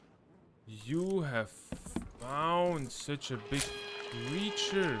 You have found such a big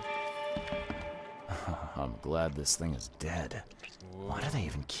creature. I'm glad this thing is dead. Why do they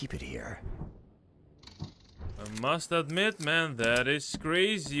even keep it here? I must admit, man, that is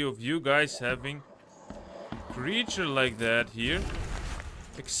crazy of you guys having a creature like that here.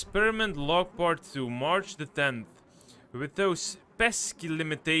 Experiment log part 2, March the 10th. With those pesky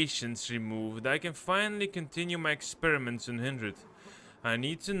limitations removed, I can finally continue my experiments unhindered. I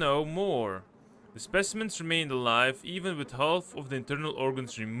need to know more. The specimens remained alive, even with half of the internal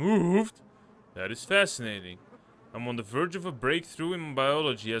organs removed. That is fascinating. I'm on the verge of a breakthrough in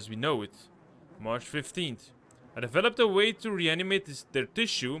biology as we know it. March 15th. I developed a way to reanimate their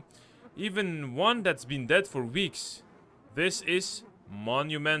tissue, even one that's been dead for weeks. This is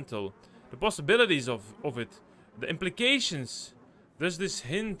monumental. The possibilities of it, the implications. Does this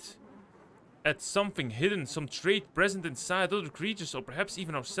hint at something hidden, some trait present inside other creatures, or perhaps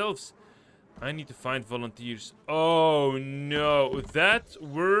even ourselves? I need to find volunteers. Oh no, that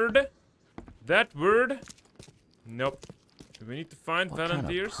word? That word? Nope. Do we need to find volunteers? What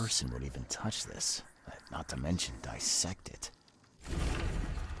kind of person would even touch this? Not to mention dissect it.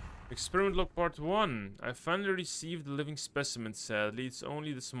 Experiment log part 1. I finally received the living specimen, sadly. It's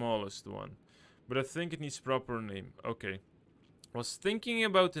only the smallest one. But I think it needs proper name. Okay. Was thinking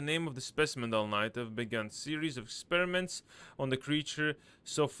about the name of the specimen all night. I've begun a series of experiments on the creature.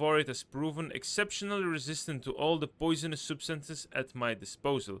 So far it has proven exceptionally resistant to all the poisonous substances at my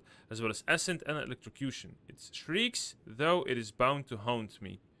disposal, as well as acid and electrocution. It shrieks, though it is bound to haunt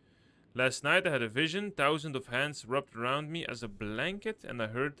me. Last night I had a vision. Thousands of hands wrapped around me as a blanket, and I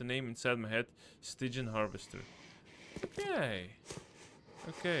heard the name inside my head, Stygian Harvester. Okay.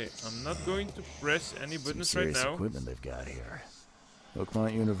 Okay, I'm not going to press any buttons Some right serious now. equipment they've got here.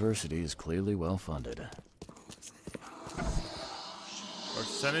 Oakmont University is clearly well funded. Our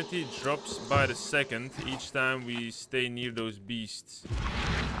sanity drops by the second each time we stay near those beasts.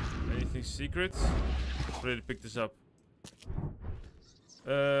 Anything secret? Already picked this up.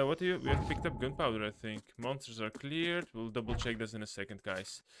 What do you... We have picked up gunpowder, I think. Monsters are cleared. We'll double check this in a second,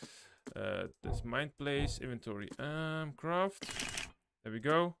 guys. There's mind place, inventory. Craft. There we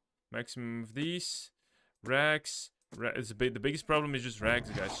go. Maximum of these. Rags. It's the biggest problem is just rags,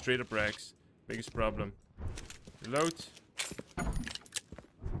 guys. Straight up rags. Biggest problem. Reload.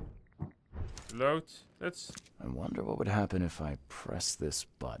 Reload. That's... I wonder what would happen if I press this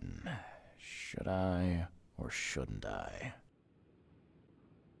button. Should I or shouldn't I?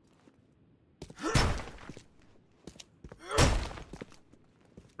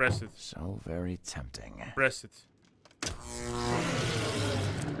 Press it. So very tempting. Press it.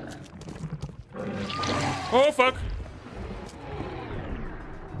 Oh, fuck!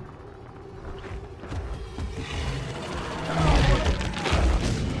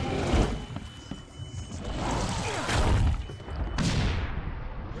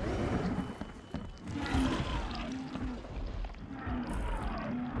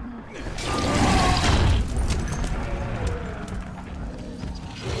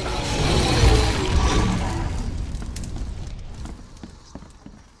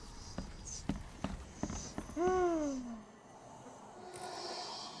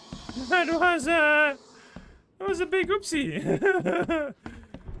 That was a big oopsie.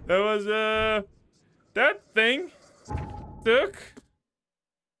 That was that thing took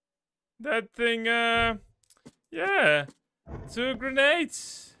that thing yeah, 2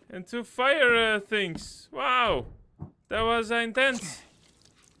 grenades and 2 fire things. Wow, that was intense.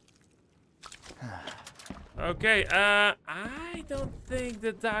 Okay, I don't think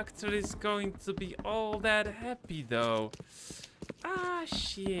the doctor is going to be all that happy though. Ah,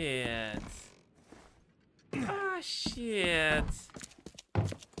 shit. Ah, shit.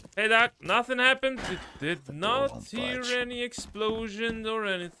 Hey, Doc, nothing happened. Did not hear any explosions or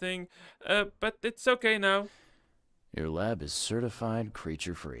anything. But it's okay now. Your lab is certified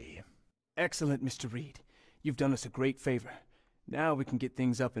creature-free. Excellent, Mr. Reed. You've done us a great favor. Now we can get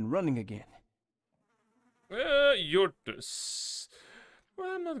things up and running again. You're...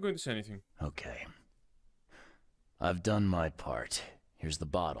 Well, I'm not going to say anything. Okay. I've done my part. Here's the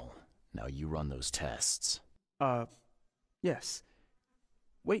bottle. Now you run those tests. Yes.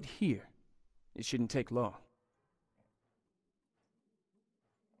 Wait here. It shouldn't take long.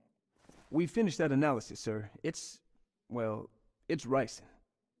 We finished that analysis, sir. It's ricin.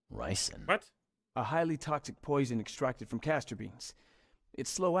 Ricin? What? A highly toxic poison extracted from castor beans. It's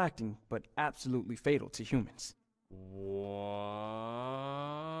slow acting, but absolutely fatal to humans. Why?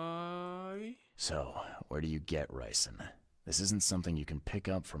 So, where do you get ricin? This isn't something you can pick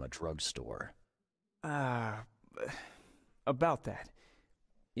up from a drugstore. About that.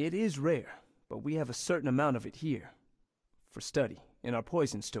 It is rare, but we have a certain amount of it here. For study, in our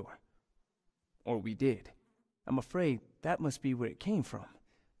poison store. Or we did. I'm afraid that must be where it came from.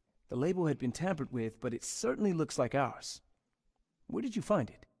 The label had been tampered with, but it certainly looks like ours. Where did you find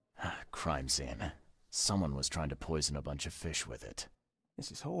it? Crime scene. Someone was trying to poison a bunch of fish with it.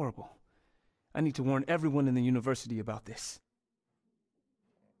 This is horrible. I need to warn everyone in the university about this.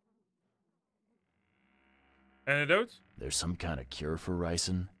 Antidote? There's some kind of cure for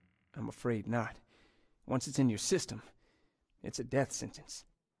ricin? I'm afraid not. Once it's in your system, it's a death sentence.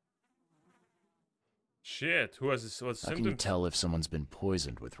 Shit, who has this? What How can you symptoms? tell if someone's been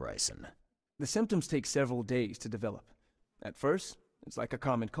poisoned with ricin? The symptoms take several days to develop. At first, it's like a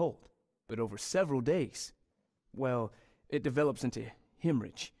common cold. But over several days, well, it develops into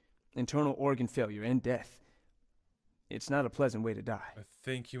hemorrhage, internal organ failure, and death. It's not a pleasant way to die. I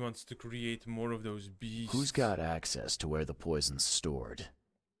think he wants to create more of those beasts. Who's got access to where the poison's stored?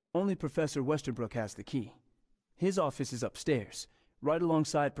 Only Professor Westerbrook has the key. His office is upstairs, right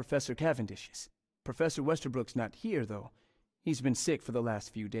alongside Professor Cavendish's. Professor Westerbrook's not here, though. He's been sick for the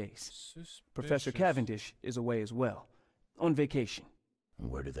last few days. Suspicious. Professor Cavendish is away as well, on vacation.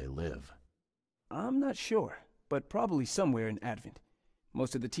 Where do they live? I'm not sure, but probably somewhere in Advent.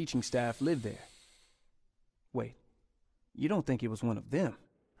 Most of the teaching staff live there. Wait, you don't think it was one of them?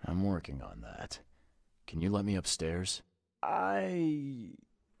 I'm working on that. Can you let me upstairs?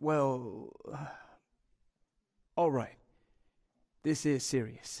 Well... all right. This is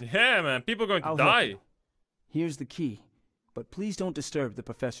serious. Yeah, man, people are going to I'll help die. you. Here's the key. but please don't disturb the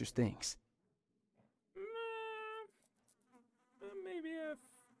professor's things. Maybe I've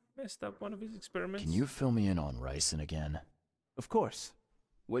messed up one of his experiments. Can you fill me in on Ryson again? Of course.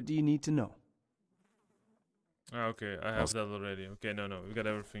 What do you need to know? Okay, I have that already. Okay, no, we got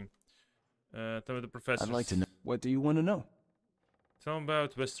everything. Tell me the professor. I'd like to know. What do you want to know? Tell me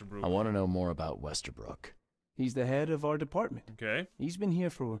about Westerbrook. I want to know more about Westerbrook. He's the head of our department. Okay. He's been here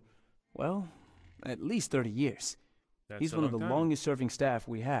for, well, at least 30 years. He's one of the longest-serving staff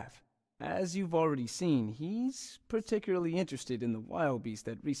we have. As you've already seen, he's particularly interested in the wild beast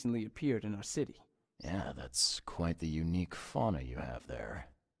that recently appeared in our city. Yeah, that's quite the unique fauna you have there.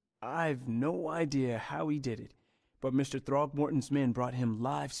 I've no idea how he did it, but Mr. Throgmorton's men brought him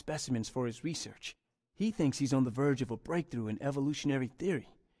live specimens for his research. He thinks he's on the verge of a breakthrough in evolutionary theory.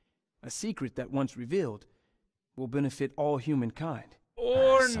 A secret that, once revealed, will benefit all humankind.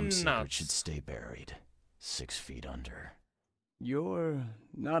 Or Some not. secret should stay buried, 6 feet under. You're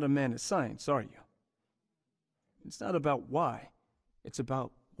not a man of science, are you? It's not about why. It's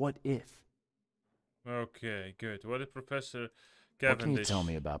about what if. Okay, good. What did Professor What Cavendish... can you tell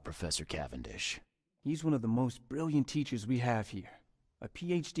me about Professor Cavendish? He's one of the most brilliant teachers we have here. A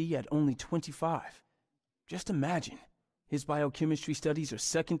PhD at only 25. Just imagine. His biochemistry studies are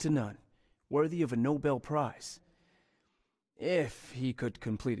second to none, worthy of a Nobel Prize. If he could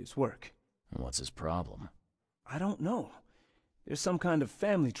complete his work. What's his problem? I don't know. There's some kind of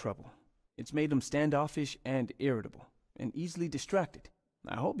family trouble. It's made him standoffish and irritable, and easily distracted.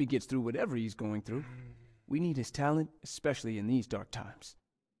 I hope he gets through whatever he's going through. We need his talent, especially in these dark times.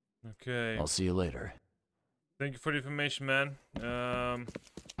 Okay. I'll see you later. Thank you for the information, man.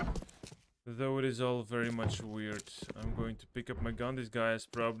 Though it is all very much weird, I'm going to pick up my gun. This guy has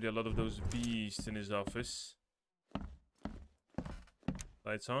probably a lot of those beasts in his office.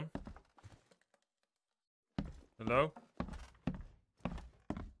 Lights on. Hello?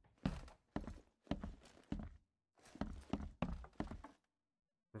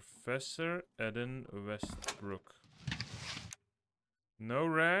 Professor Eden Westbrook. No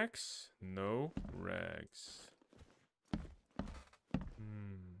rags? No rags.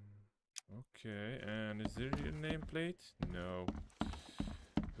 Okay, and is there a nameplate? No.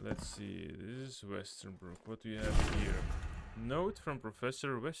 Let's see, this is Westerbrook. What do you have here? Note from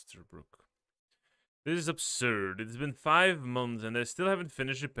Professor Westerbrook. This is absurd. It's been 5 months and I still haven't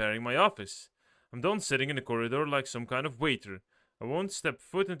finished repairing my office. I'm done sitting in the corridor like some kind of waiter. I won't step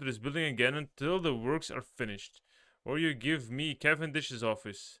foot into this building again until the works are finished. Or you give me Cavendish's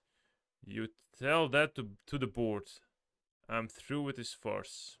office. You tell that to the board. I'm through with this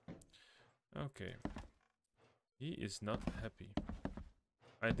farce. Okay. He is not happy.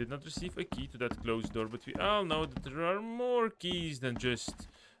 I did not receive a key to that closed door, but we all know that there are more keys than just,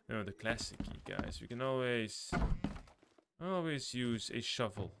 you know, the classic key, guys. We can always use a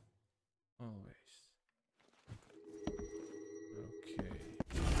shovel. Always. Okay.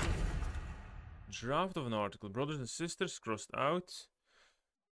 Draft of an article. Brothers and sisters crossed out.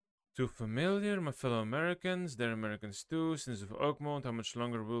 Too familiar, my fellow Americans. They're Americans too. Citizens of Oakmont. How much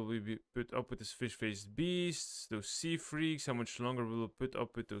longer will we be put up with these fish-faced beasts? Those sea freaks. How much longer will we put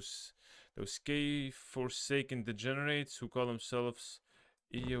up with those gay-forsaken degenerates who call themselves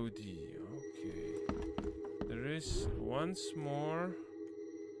EOD? Okay. There is once more.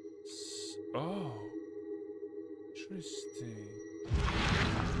 Oh. Interesting.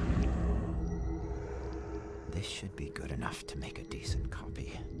 This should be good enough to make a decent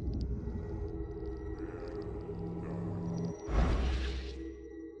copy.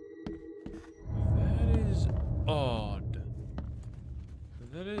 That is odd.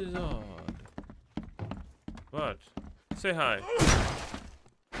 That is odd. But, say hi.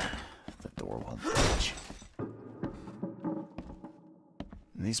 The door won't budge.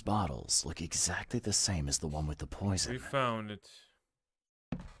 These bottles look exactly the same as the one with the poison. We found it.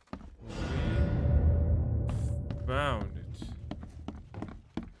 Found it.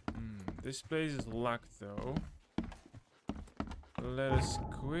 This place is locked though. Let us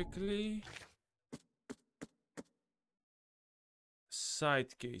quickly...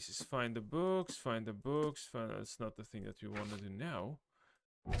 Side cases. Find the books, find the books, that's not the thing that we want to do now.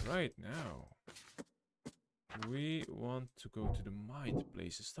 Right now. We want to go to the mind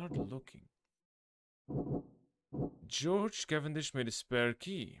place and start looking. George Cavendish made a spare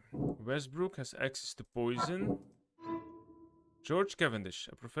key. Westbrook has access to poison. George Cavendish,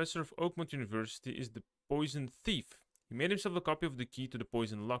 a professor of Oakmont University, is the poison thief. He made himself a copy of the key to the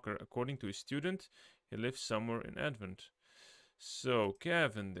poison locker. According to his student, he lives somewhere in Advent. So,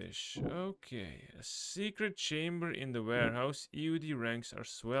 Cavendish. Okay. A secret chamber in the warehouse. EOD ranks are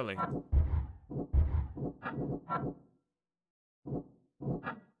swelling.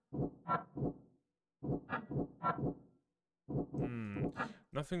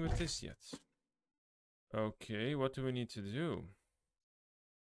 nothing with this yet. Okay, what do we need to do?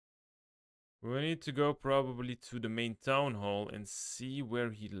 We need to go probably to the main town hall and see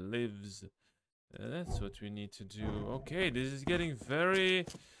where he lives. That's what we need to do. Okay, this is getting very...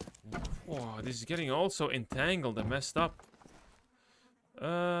 Whoa, this is getting also entangled and messed up.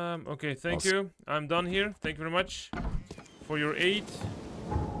 Okay, thank you. I'm done here. Thank you very much for your aid.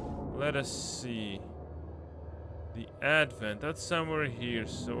 Let us see. The Advent, that's somewhere here.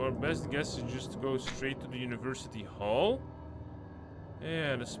 So our best guess is just to go straight to the University Hall.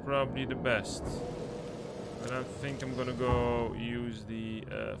 Yeah, that's probably the best. But I think I'm gonna go use the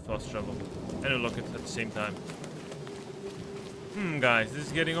fast travel and unlock it at the same time. Guys, this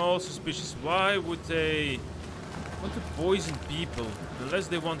is getting all suspicious. Why would they want to poison people unless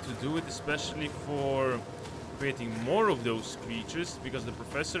they want to do it, especially for creating more of those creatures because the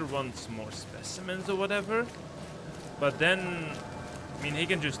professor wants more specimens or whatever? But then, I mean, he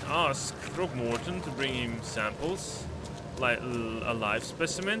can just ask Throckmorton to bring him samples, like alive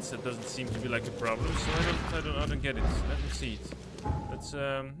specimens. That doesn't seem to be like a problem. So I don't get it. Let me see it. That's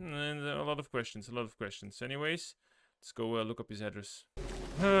a lot of questions. A lot of questions. Anyways, let's go look up his address.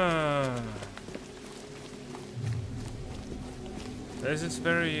 This is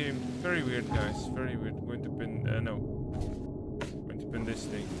very, very weird, guys. Very weird. I'm going to pin. No. I'm going to pin this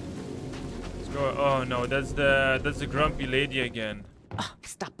thing. Let's go. Oh no, that's the grumpy lady again. Oh,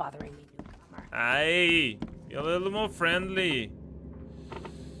 stop bothering me, newcomer. Aye, be a little more friendly.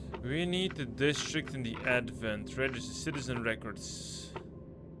 We need the district in the Advent. Register citizen records.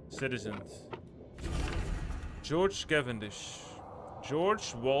 Citizens. George Cavendish.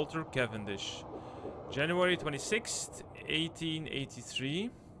 George Walter Cavendish. January 26th, 1883.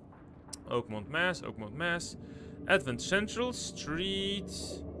 Oakmont, Mass. Oakmont, Mass. Advent Central Street.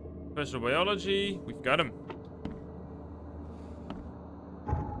 Professor of Biology. We've got him.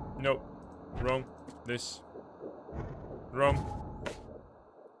 Nope. Wrong. This. Wrong.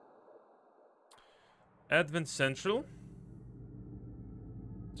 Advent Central.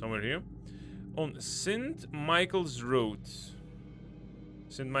 Somewhere here. On St. Michael's Road.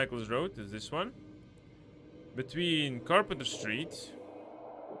 St. Michael's Road is this one. Between Carpenter Street.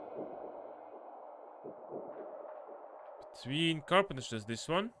 Between Carpenter Street is this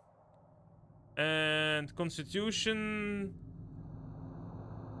one. And Constitution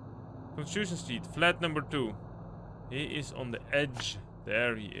Street, flat number 2. He is on the edge.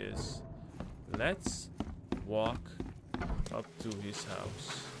 There he is. Let's walk up to his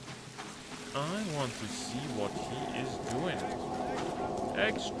house. I want to see what he is doing.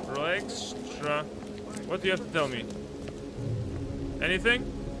 Extra. What do you have to tell me? Anything?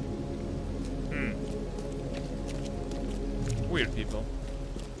 Weird people.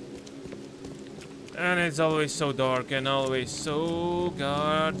 And it's always so dark and always so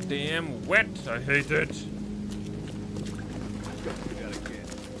goddamn wet. I hate it.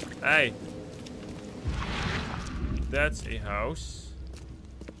 Hey. That's a house.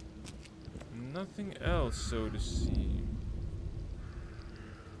 Nothing else, so to see.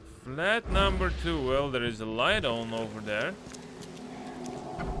 Flat number 2. Well, there is a light on over there.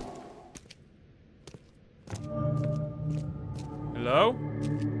 Hello?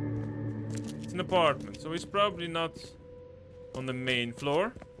 It's an apartment, so he's probably not on the main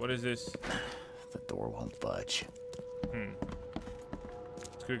floor. What is this? The door won't budge.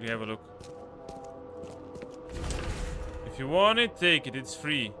 Let's quickly have a look. If you want it, take it. It's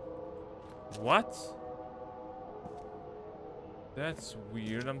free. What? That's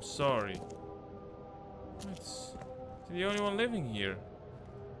weird. I'm sorry. It's the only one living here.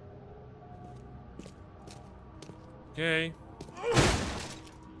 Okay.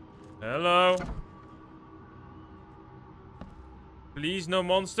 Hello. Please, no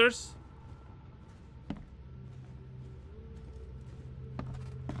monsters.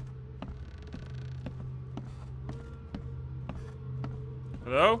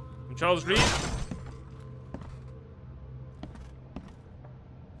 Hello? I'm Charles Reed.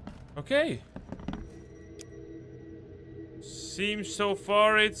 Okay. Seems so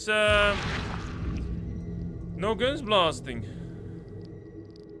far it's no guns blasting.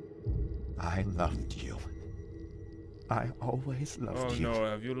 I loved you. I always loved you. Oh no,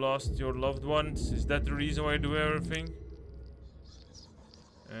 have you lost your loved ones? Is that the reason why you do everything?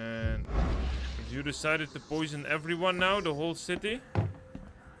 And have you decided to poison everyone now, the whole city?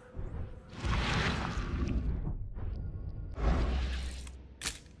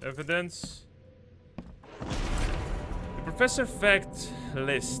 Evidence. The professor fact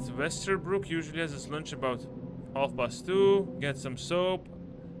list. Westerbrook usually has his lunch about 2:30. Get some soap.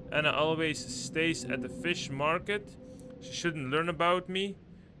 Anna always stays at the fish market. She shouldn't learn about me.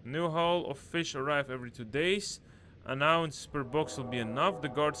 New haul of fish arrive every 2 days. An ounce per box will be enough. The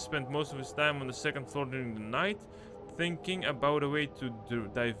guard spent most of his time on the second floor during the night, thinking about a way to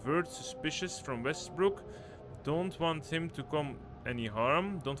divert suspicious from Westbrook. Don't want him to come any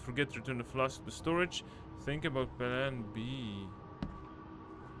harm. Don't forget to return the flask to storage. Think about plan B.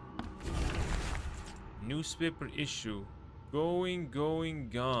 Newspaper issue. Going,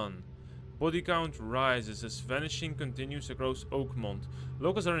 gone. Body count rises as vanishing continues across Oakmont.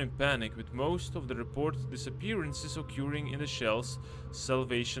 Locals are in panic, with most of the reported disappearances occurring in the Shells,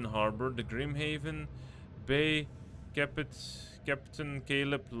 Salvation Harbor, the Grimhaven Bay. Captain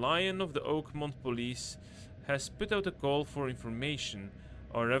Caleb Lyon of the Oakmont Police has put out a call for information.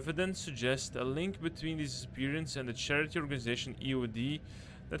 Our evidence suggests a link between the disappearance and the charity organization EOD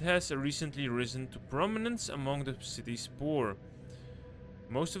that has recently risen to prominence among the city's poor.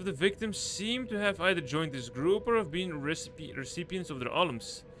 Most of the victims seem to have either joined this group or have been recipients of their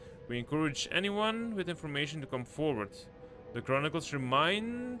alms. We encourage anyone with information to come forward. The Chronicles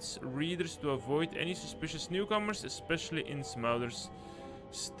reminds readers to avoid any suspicious newcomers, especially in-smothers.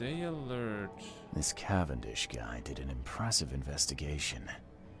 Stay alert. This Cavendish guy did an impressive investigation,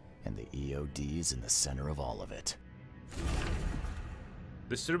 and the EOD's in the center of all of it.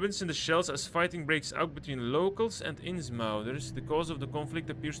 Disturbance in the Shells as fighting breaks out between locals and Innsmouders. The cause of the conflict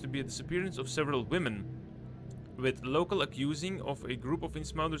appears to be a disappearance of several women, with local accusing of a group of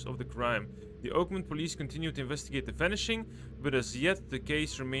Innsmouders of the crime. The Oakmont police continue to investigate the vanishing, but as yet the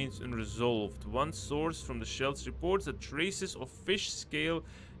case remains unresolved. One source from the Shells reports that traces of fish, scale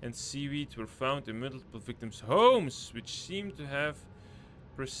and seaweed were found in multiple victims' homes, which seem to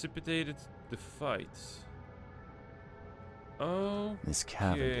precipitated the fight. Oh, this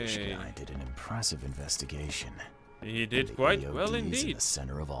Cavendish guy did an impressive investigation. He did quite EOD's well indeed. In the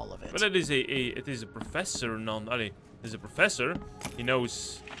center of all of it. But it is a professor. It is a professor. He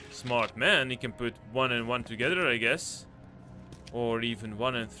knows smart man. He can put 1 and 1 together, I guess, or even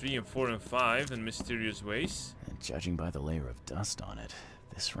 1 and 3 and 4 and 5 in mysterious ways. And judging by the layer of dust on it,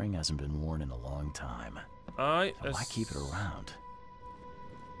 this ring hasn't been worn in a long time. Why keep it around?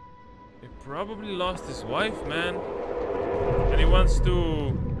 He probably lost his wife, man. And he wants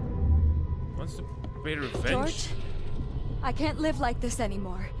to pay revenge. George, I can't live like this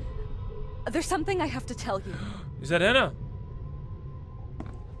anymore. There's something I have to tell you. Is that Anna?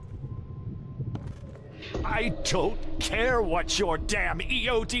 I don't care what your damn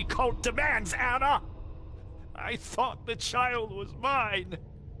EOD cult demands, Anna! I thought the child was mine!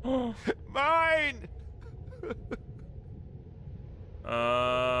 Mine!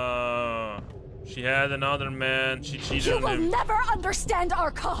 She had another man. She cheated on him. You will never understand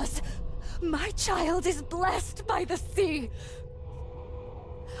our cause. My child is blessed by the sea.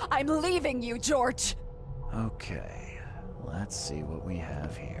 I'm leaving you, George. Okay, let's see what we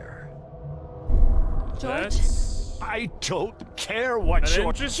have here. George? I don't care what an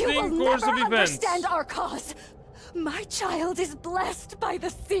interesting course of events. You will never understand our cause. My child is blessed by the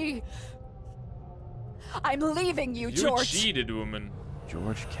sea. I'm leaving you, George. You cheated, woman.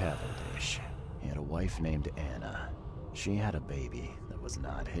 George Cavendish. He had a wife named Anna. She had a baby that was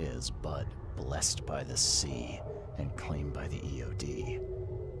not his, but blessed by the sea and claimed by the EOD.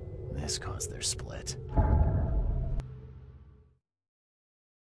 This caused their split.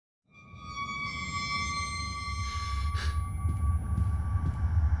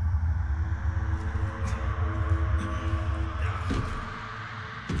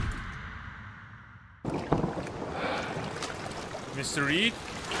 Mr. Reed,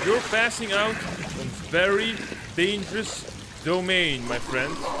 you're passing out on very dangerous domain, my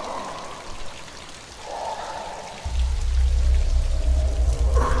friend.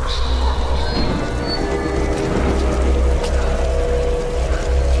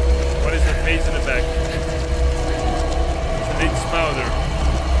 What is that face in the back? It's a big spouter.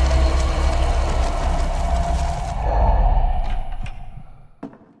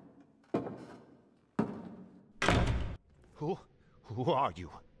 Who are you?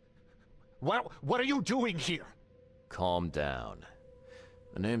 What are you doing here? Calm down.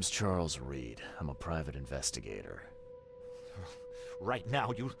 My name's Charles Reed. I'm a private investigator. Right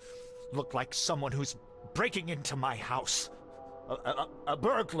now, you look like someone who's breaking into my house. A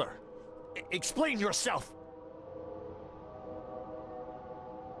burglar. Explain yourself.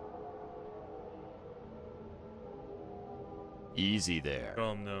 Easy there.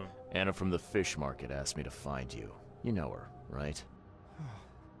 Calm down. Anna from the fish market asked me to find you. You know her, right?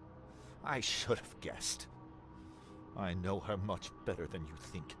 I should have guessed. I know her much better than you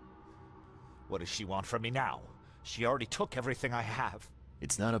think. What does she want from me now? She already took everything I have.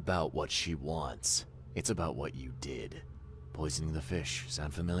 It's not about what she wants. It's about what you did. Poisoning the fish,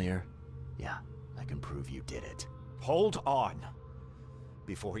 sound familiar? Yeah, I can prove you did it. Hold on.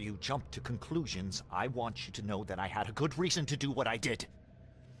 Before you jump to conclusions, I want you to know that I had a good reason to do what I did.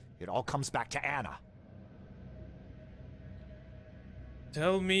 It all comes back to Anna.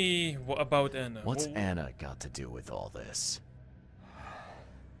 Tell me about Anna. What's Anna got to do with all this?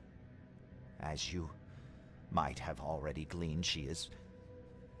 As you might have already gleaned, she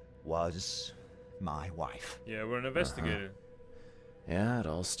was my wife. Yeah, we're an investigator. Yeah, it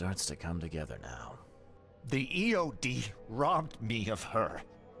all starts to come together now. The EOD robbed me of her.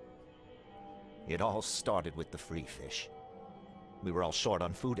 It all started with the free fish. We were all short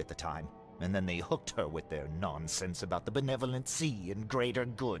on food at the time, and then they hooked her with their nonsense about the benevolent sea and greater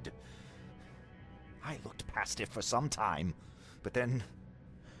good. I looked past it for some time, but then...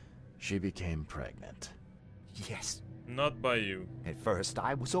 She became pregnant. Yes. Not by you. At first,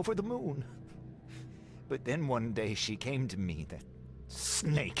 I was over the moon. But then one day she came to me, that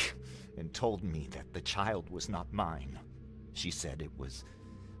snake, and told me that the child was not mine. She said it was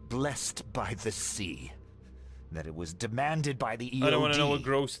blessed by the sea. That it was demanded by the EOD. I don't want to know what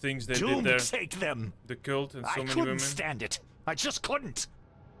gross things they did there. Take them! The cult and so many I couldn't women. stand it. I just couldn't.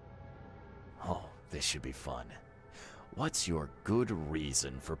 Oh, this should be fun. What's your good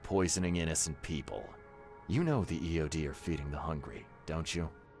reason for poisoning innocent people? You know the EOD are feeding the hungry, don't you?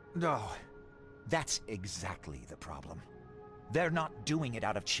 No, that's exactly the problem. They're not doing it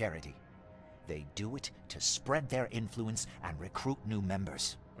out of charity. They do it to spread their influence and recruit new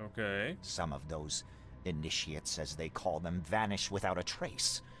members. Okay. Some of those initiates, as they call them, vanish without a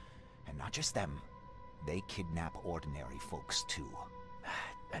trace. And not just them. They kidnap ordinary folks, too.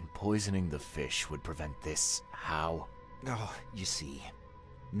 And poisoning the fish would prevent this. How? Oh, you see,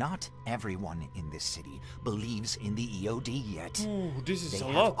 not everyone in this city believes in the EOD yet. Ooh, this is they a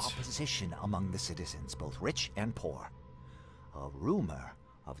have lot. Opposition among the citizens, both rich and poor. A rumor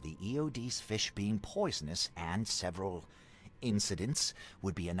of the EOD's fish being poisonous and several incidents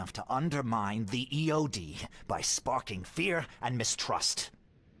would be enough to undermine the EOD by sparking fear and mistrust.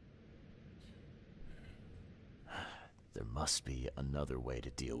 There must be another way to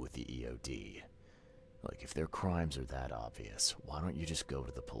deal with the EOD. Like, if their crimes are that obvious, why don't you just go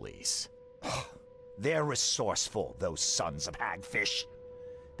to the police? They're resourceful, those sons of hagfish.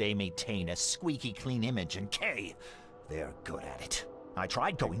 They maintain a squeaky clean image, and Kay, they're good at it. I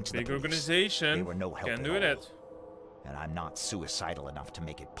tried going to the Big police. organization. They were no help Can't at do all. that. And I'm not suicidal enough to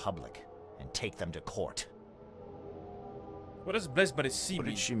make it public and take them to court. What does blessed by the sea What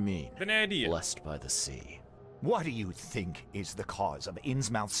mean? did she mean? Any idea? Blessed by the sea. What do you think is the cause of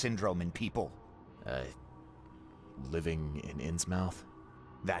Innsmouth syndrome in people? Living in Innsmouth?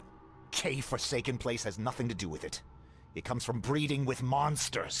 That K-forsaken place has nothing to do with it. It comes from breeding with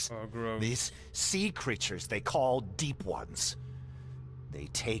monsters. Oh, gross. These sea creatures they call Deep Ones. They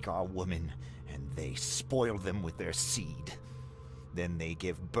take our women and they spoil them with their seed. Then they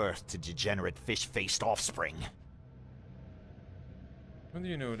give birth to degenerate fish-faced offspring. How do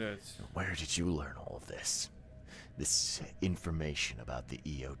you know that? Where did you learn all of this? This information about the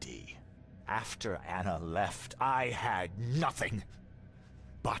EOD? After Anna left, I had nothing.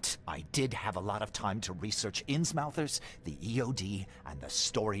 But I did have a lot of time to research Innsmouthers, the EOD, and the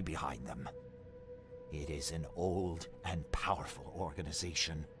story behind them. It is an old and powerful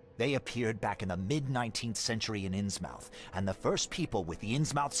organization. They appeared back in the mid-19th century in Innsmouth, and the first people with the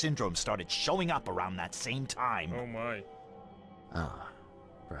Innsmouth syndrome started showing up around that same time. Oh my. Ah,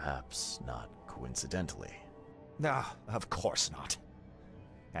 perhaps not coincidentally. No, of course not.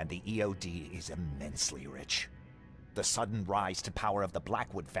 And the EOD is immensely rich. The sudden rise to power of the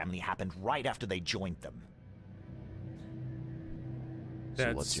Blackwood family happened right after they joined them.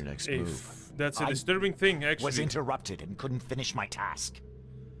 So what's your next move? That's a disturbing thing, actually. Was interrupted and couldn't finish my task.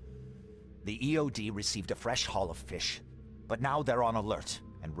 The EOD received a fresh haul of fish, but now they're on alert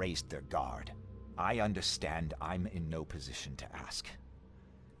and raised their guard. I understand I'm in no position to ask.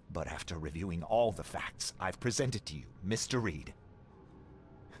 But after reviewing all the facts I've presented to you, Mr. Reed,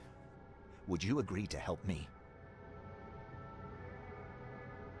 would you agree to help me?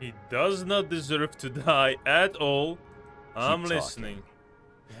 He does not deserve to die at all. I'm talking. listening.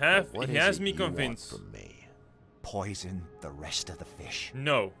 What He is has it me you want convinced. from me? Poison the rest of the fish.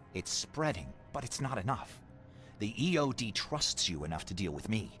 No. It's spreading, but it's not enough. The EOD trusts you enough to deal with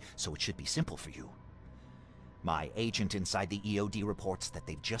me, so it should be simple for you. My agent inside the EOD reports that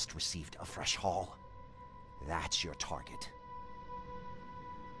they've just received a fresh haul. That's your target.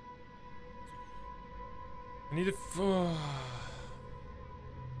 I need a.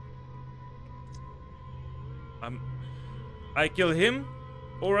 I kill him,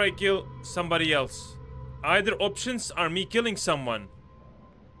 or I kill somebody else. Either options are me killing someone.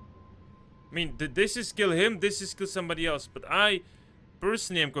 I mean, this is kill him, this is kill somebody else. But I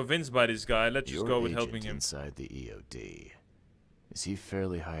personally am convinced by this guy. Let's just go with helping him. Inside the EOD. Is he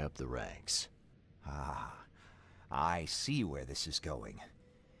fairly high up the ranks? Ah, I see where this is going.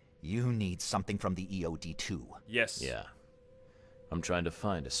 You need something from the EOD too. Yes. Yeah. I'm trying to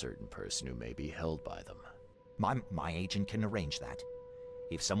find a certain person who may be held by them. My agent can arrange that.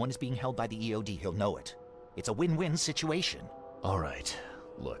 If someone is being held by the EOD, he'll know it. It's a win-win situation. All right.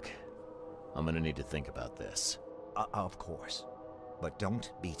 Look, I'm gonna need to think about this. Of course. But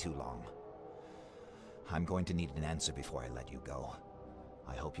don't be too long. I'm going to need an answer before I let you go.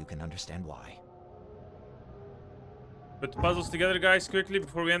 I hope you can understand why. Put the puzzles together, guys, quickly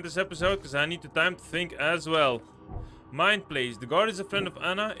before we end this episode, because I need the time to think as well. Mind plays. The guard is a friend of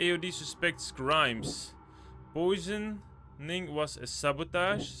Anna. AOD suspects crimes. Poisoning was a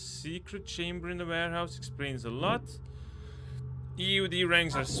sabotage. Secret chamber in the warehouse explains a lot. EOD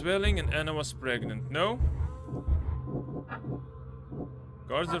ranks are swelling and Anna was pregnant. No?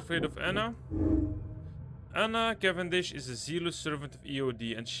 Guards are afraid of Anna. Anna Cavendish is a zealous servant of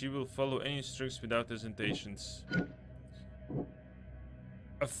EOD and she will follow any instructions without hesitations.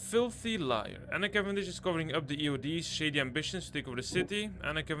 A filthy liar. Anna Cavendish is covering up the EOD's shady ambitions to take over the city.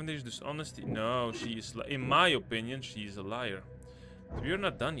 Anna Cavendish dishonesty. No, she is, in my opinion, she is a liar. But we are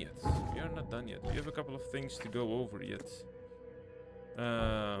not done yet. We are not done yet. We have a couple of things to go over yet.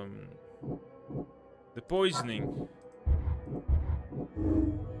 The poisoning.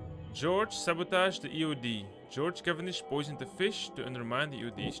 George sabotaged the EOD. George Cavendish poisoned the fish to undermine the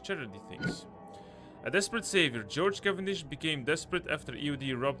EOD's charity things. A desperate savior. George Cavendish became desperate after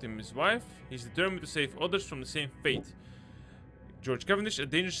EOD robbed him his wife. He's determined to save others from the same fate. George Cavendish, a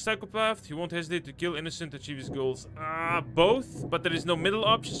dangerous psychopath. He won't hesitate to kill innocent to achieve his goals. Both, but there is no middle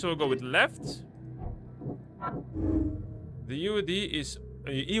option, so I'll go with left. The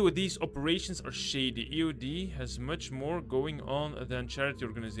EOD's operations are shady. EOD has much more going on than charity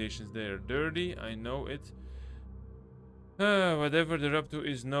organizations. They are dirty, I know it. Whatever they're up to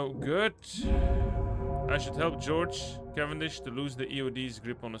is no good. I should help George Cavendish to lose the EOD's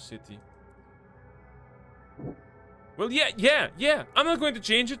grip on the city. Well, yeah. I'm not going to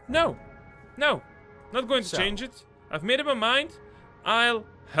change it. No. Not going to change it. I've made up my mind. I'll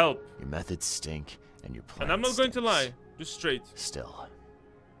help. Your methods stink, and your plan And I'm not going to lie. Just straight. Still,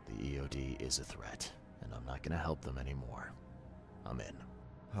 the EOD is a threat, and I'm not going to help them anymore. I'm in.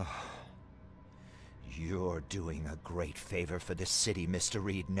 You're doing a great favor for this city, Mr.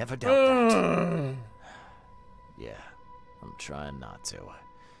 Reed. Never doubt that. Yeah, I'm trying not to.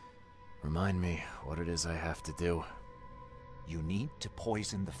 Remind me what it is I have to do. You need to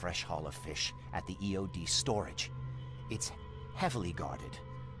poison the fresh haul of fish at the EOD storage. It's heavily guarded,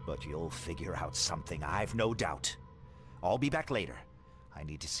 but you'll figure out something, I've no doubt. I'll be back later. I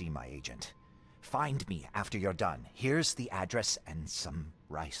need to see my agent. Find me after you're done. Here's the address and some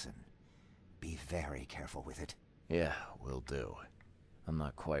ricin. Be very careful with it. Yeah, will do. I'm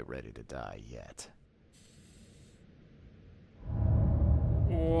not quite ready to die yet.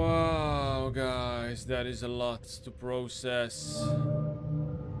 Wow, guys, that is a lot to process.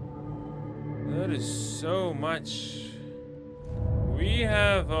 That is so much. We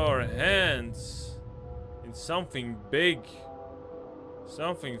have our hands in something big.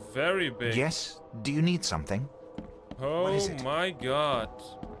 Something very big. Yes? Do you need something? Oh what is it? My god.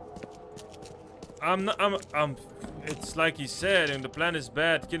 It's like he said, and the plan is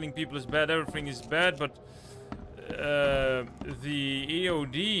bad, killing people is bad, everything is bad, but the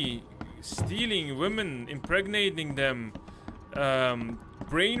EOD stealing women, impregnating them,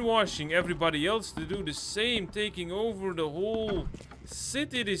 brainwashing everybody else to do the same, taking over the whole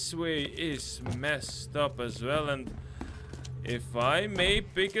city this way is messed up as well. And if I may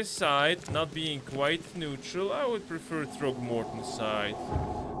pick a side, not being quite neutral, I would prefer Throgmorton's side.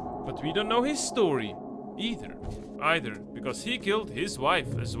 But we don't know his story either, because he killed his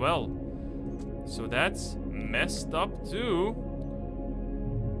wife as well. So that's messed up too.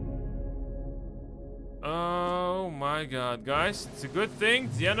 Oh my god, guys, it's a good thing.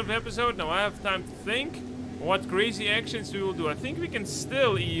 It's the end of the episode. Now I have time to think what crazy actions we will do. I think we can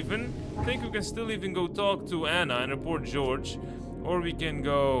still even go talk to Anna and report George, or we can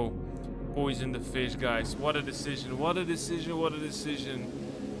go poison the fish, guys. What a decision! What a decision! What a decision!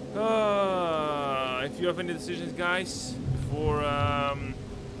 If you have any decisions, guys, before I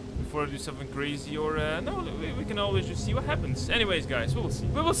do something crazy, or no, we can always just see what happens. Anyways, guys, we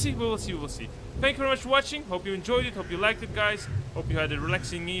will see. Thank you very much for watching. Hope you enjoyed it. Hope you liked it, guys. Hope you had a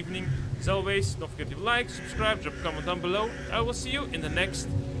relaxing evening. As always, don't forget to like, subscribe, drop a comment down below. I will see you in the next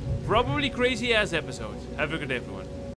probably crazy ass episode. Have a good day, everyone.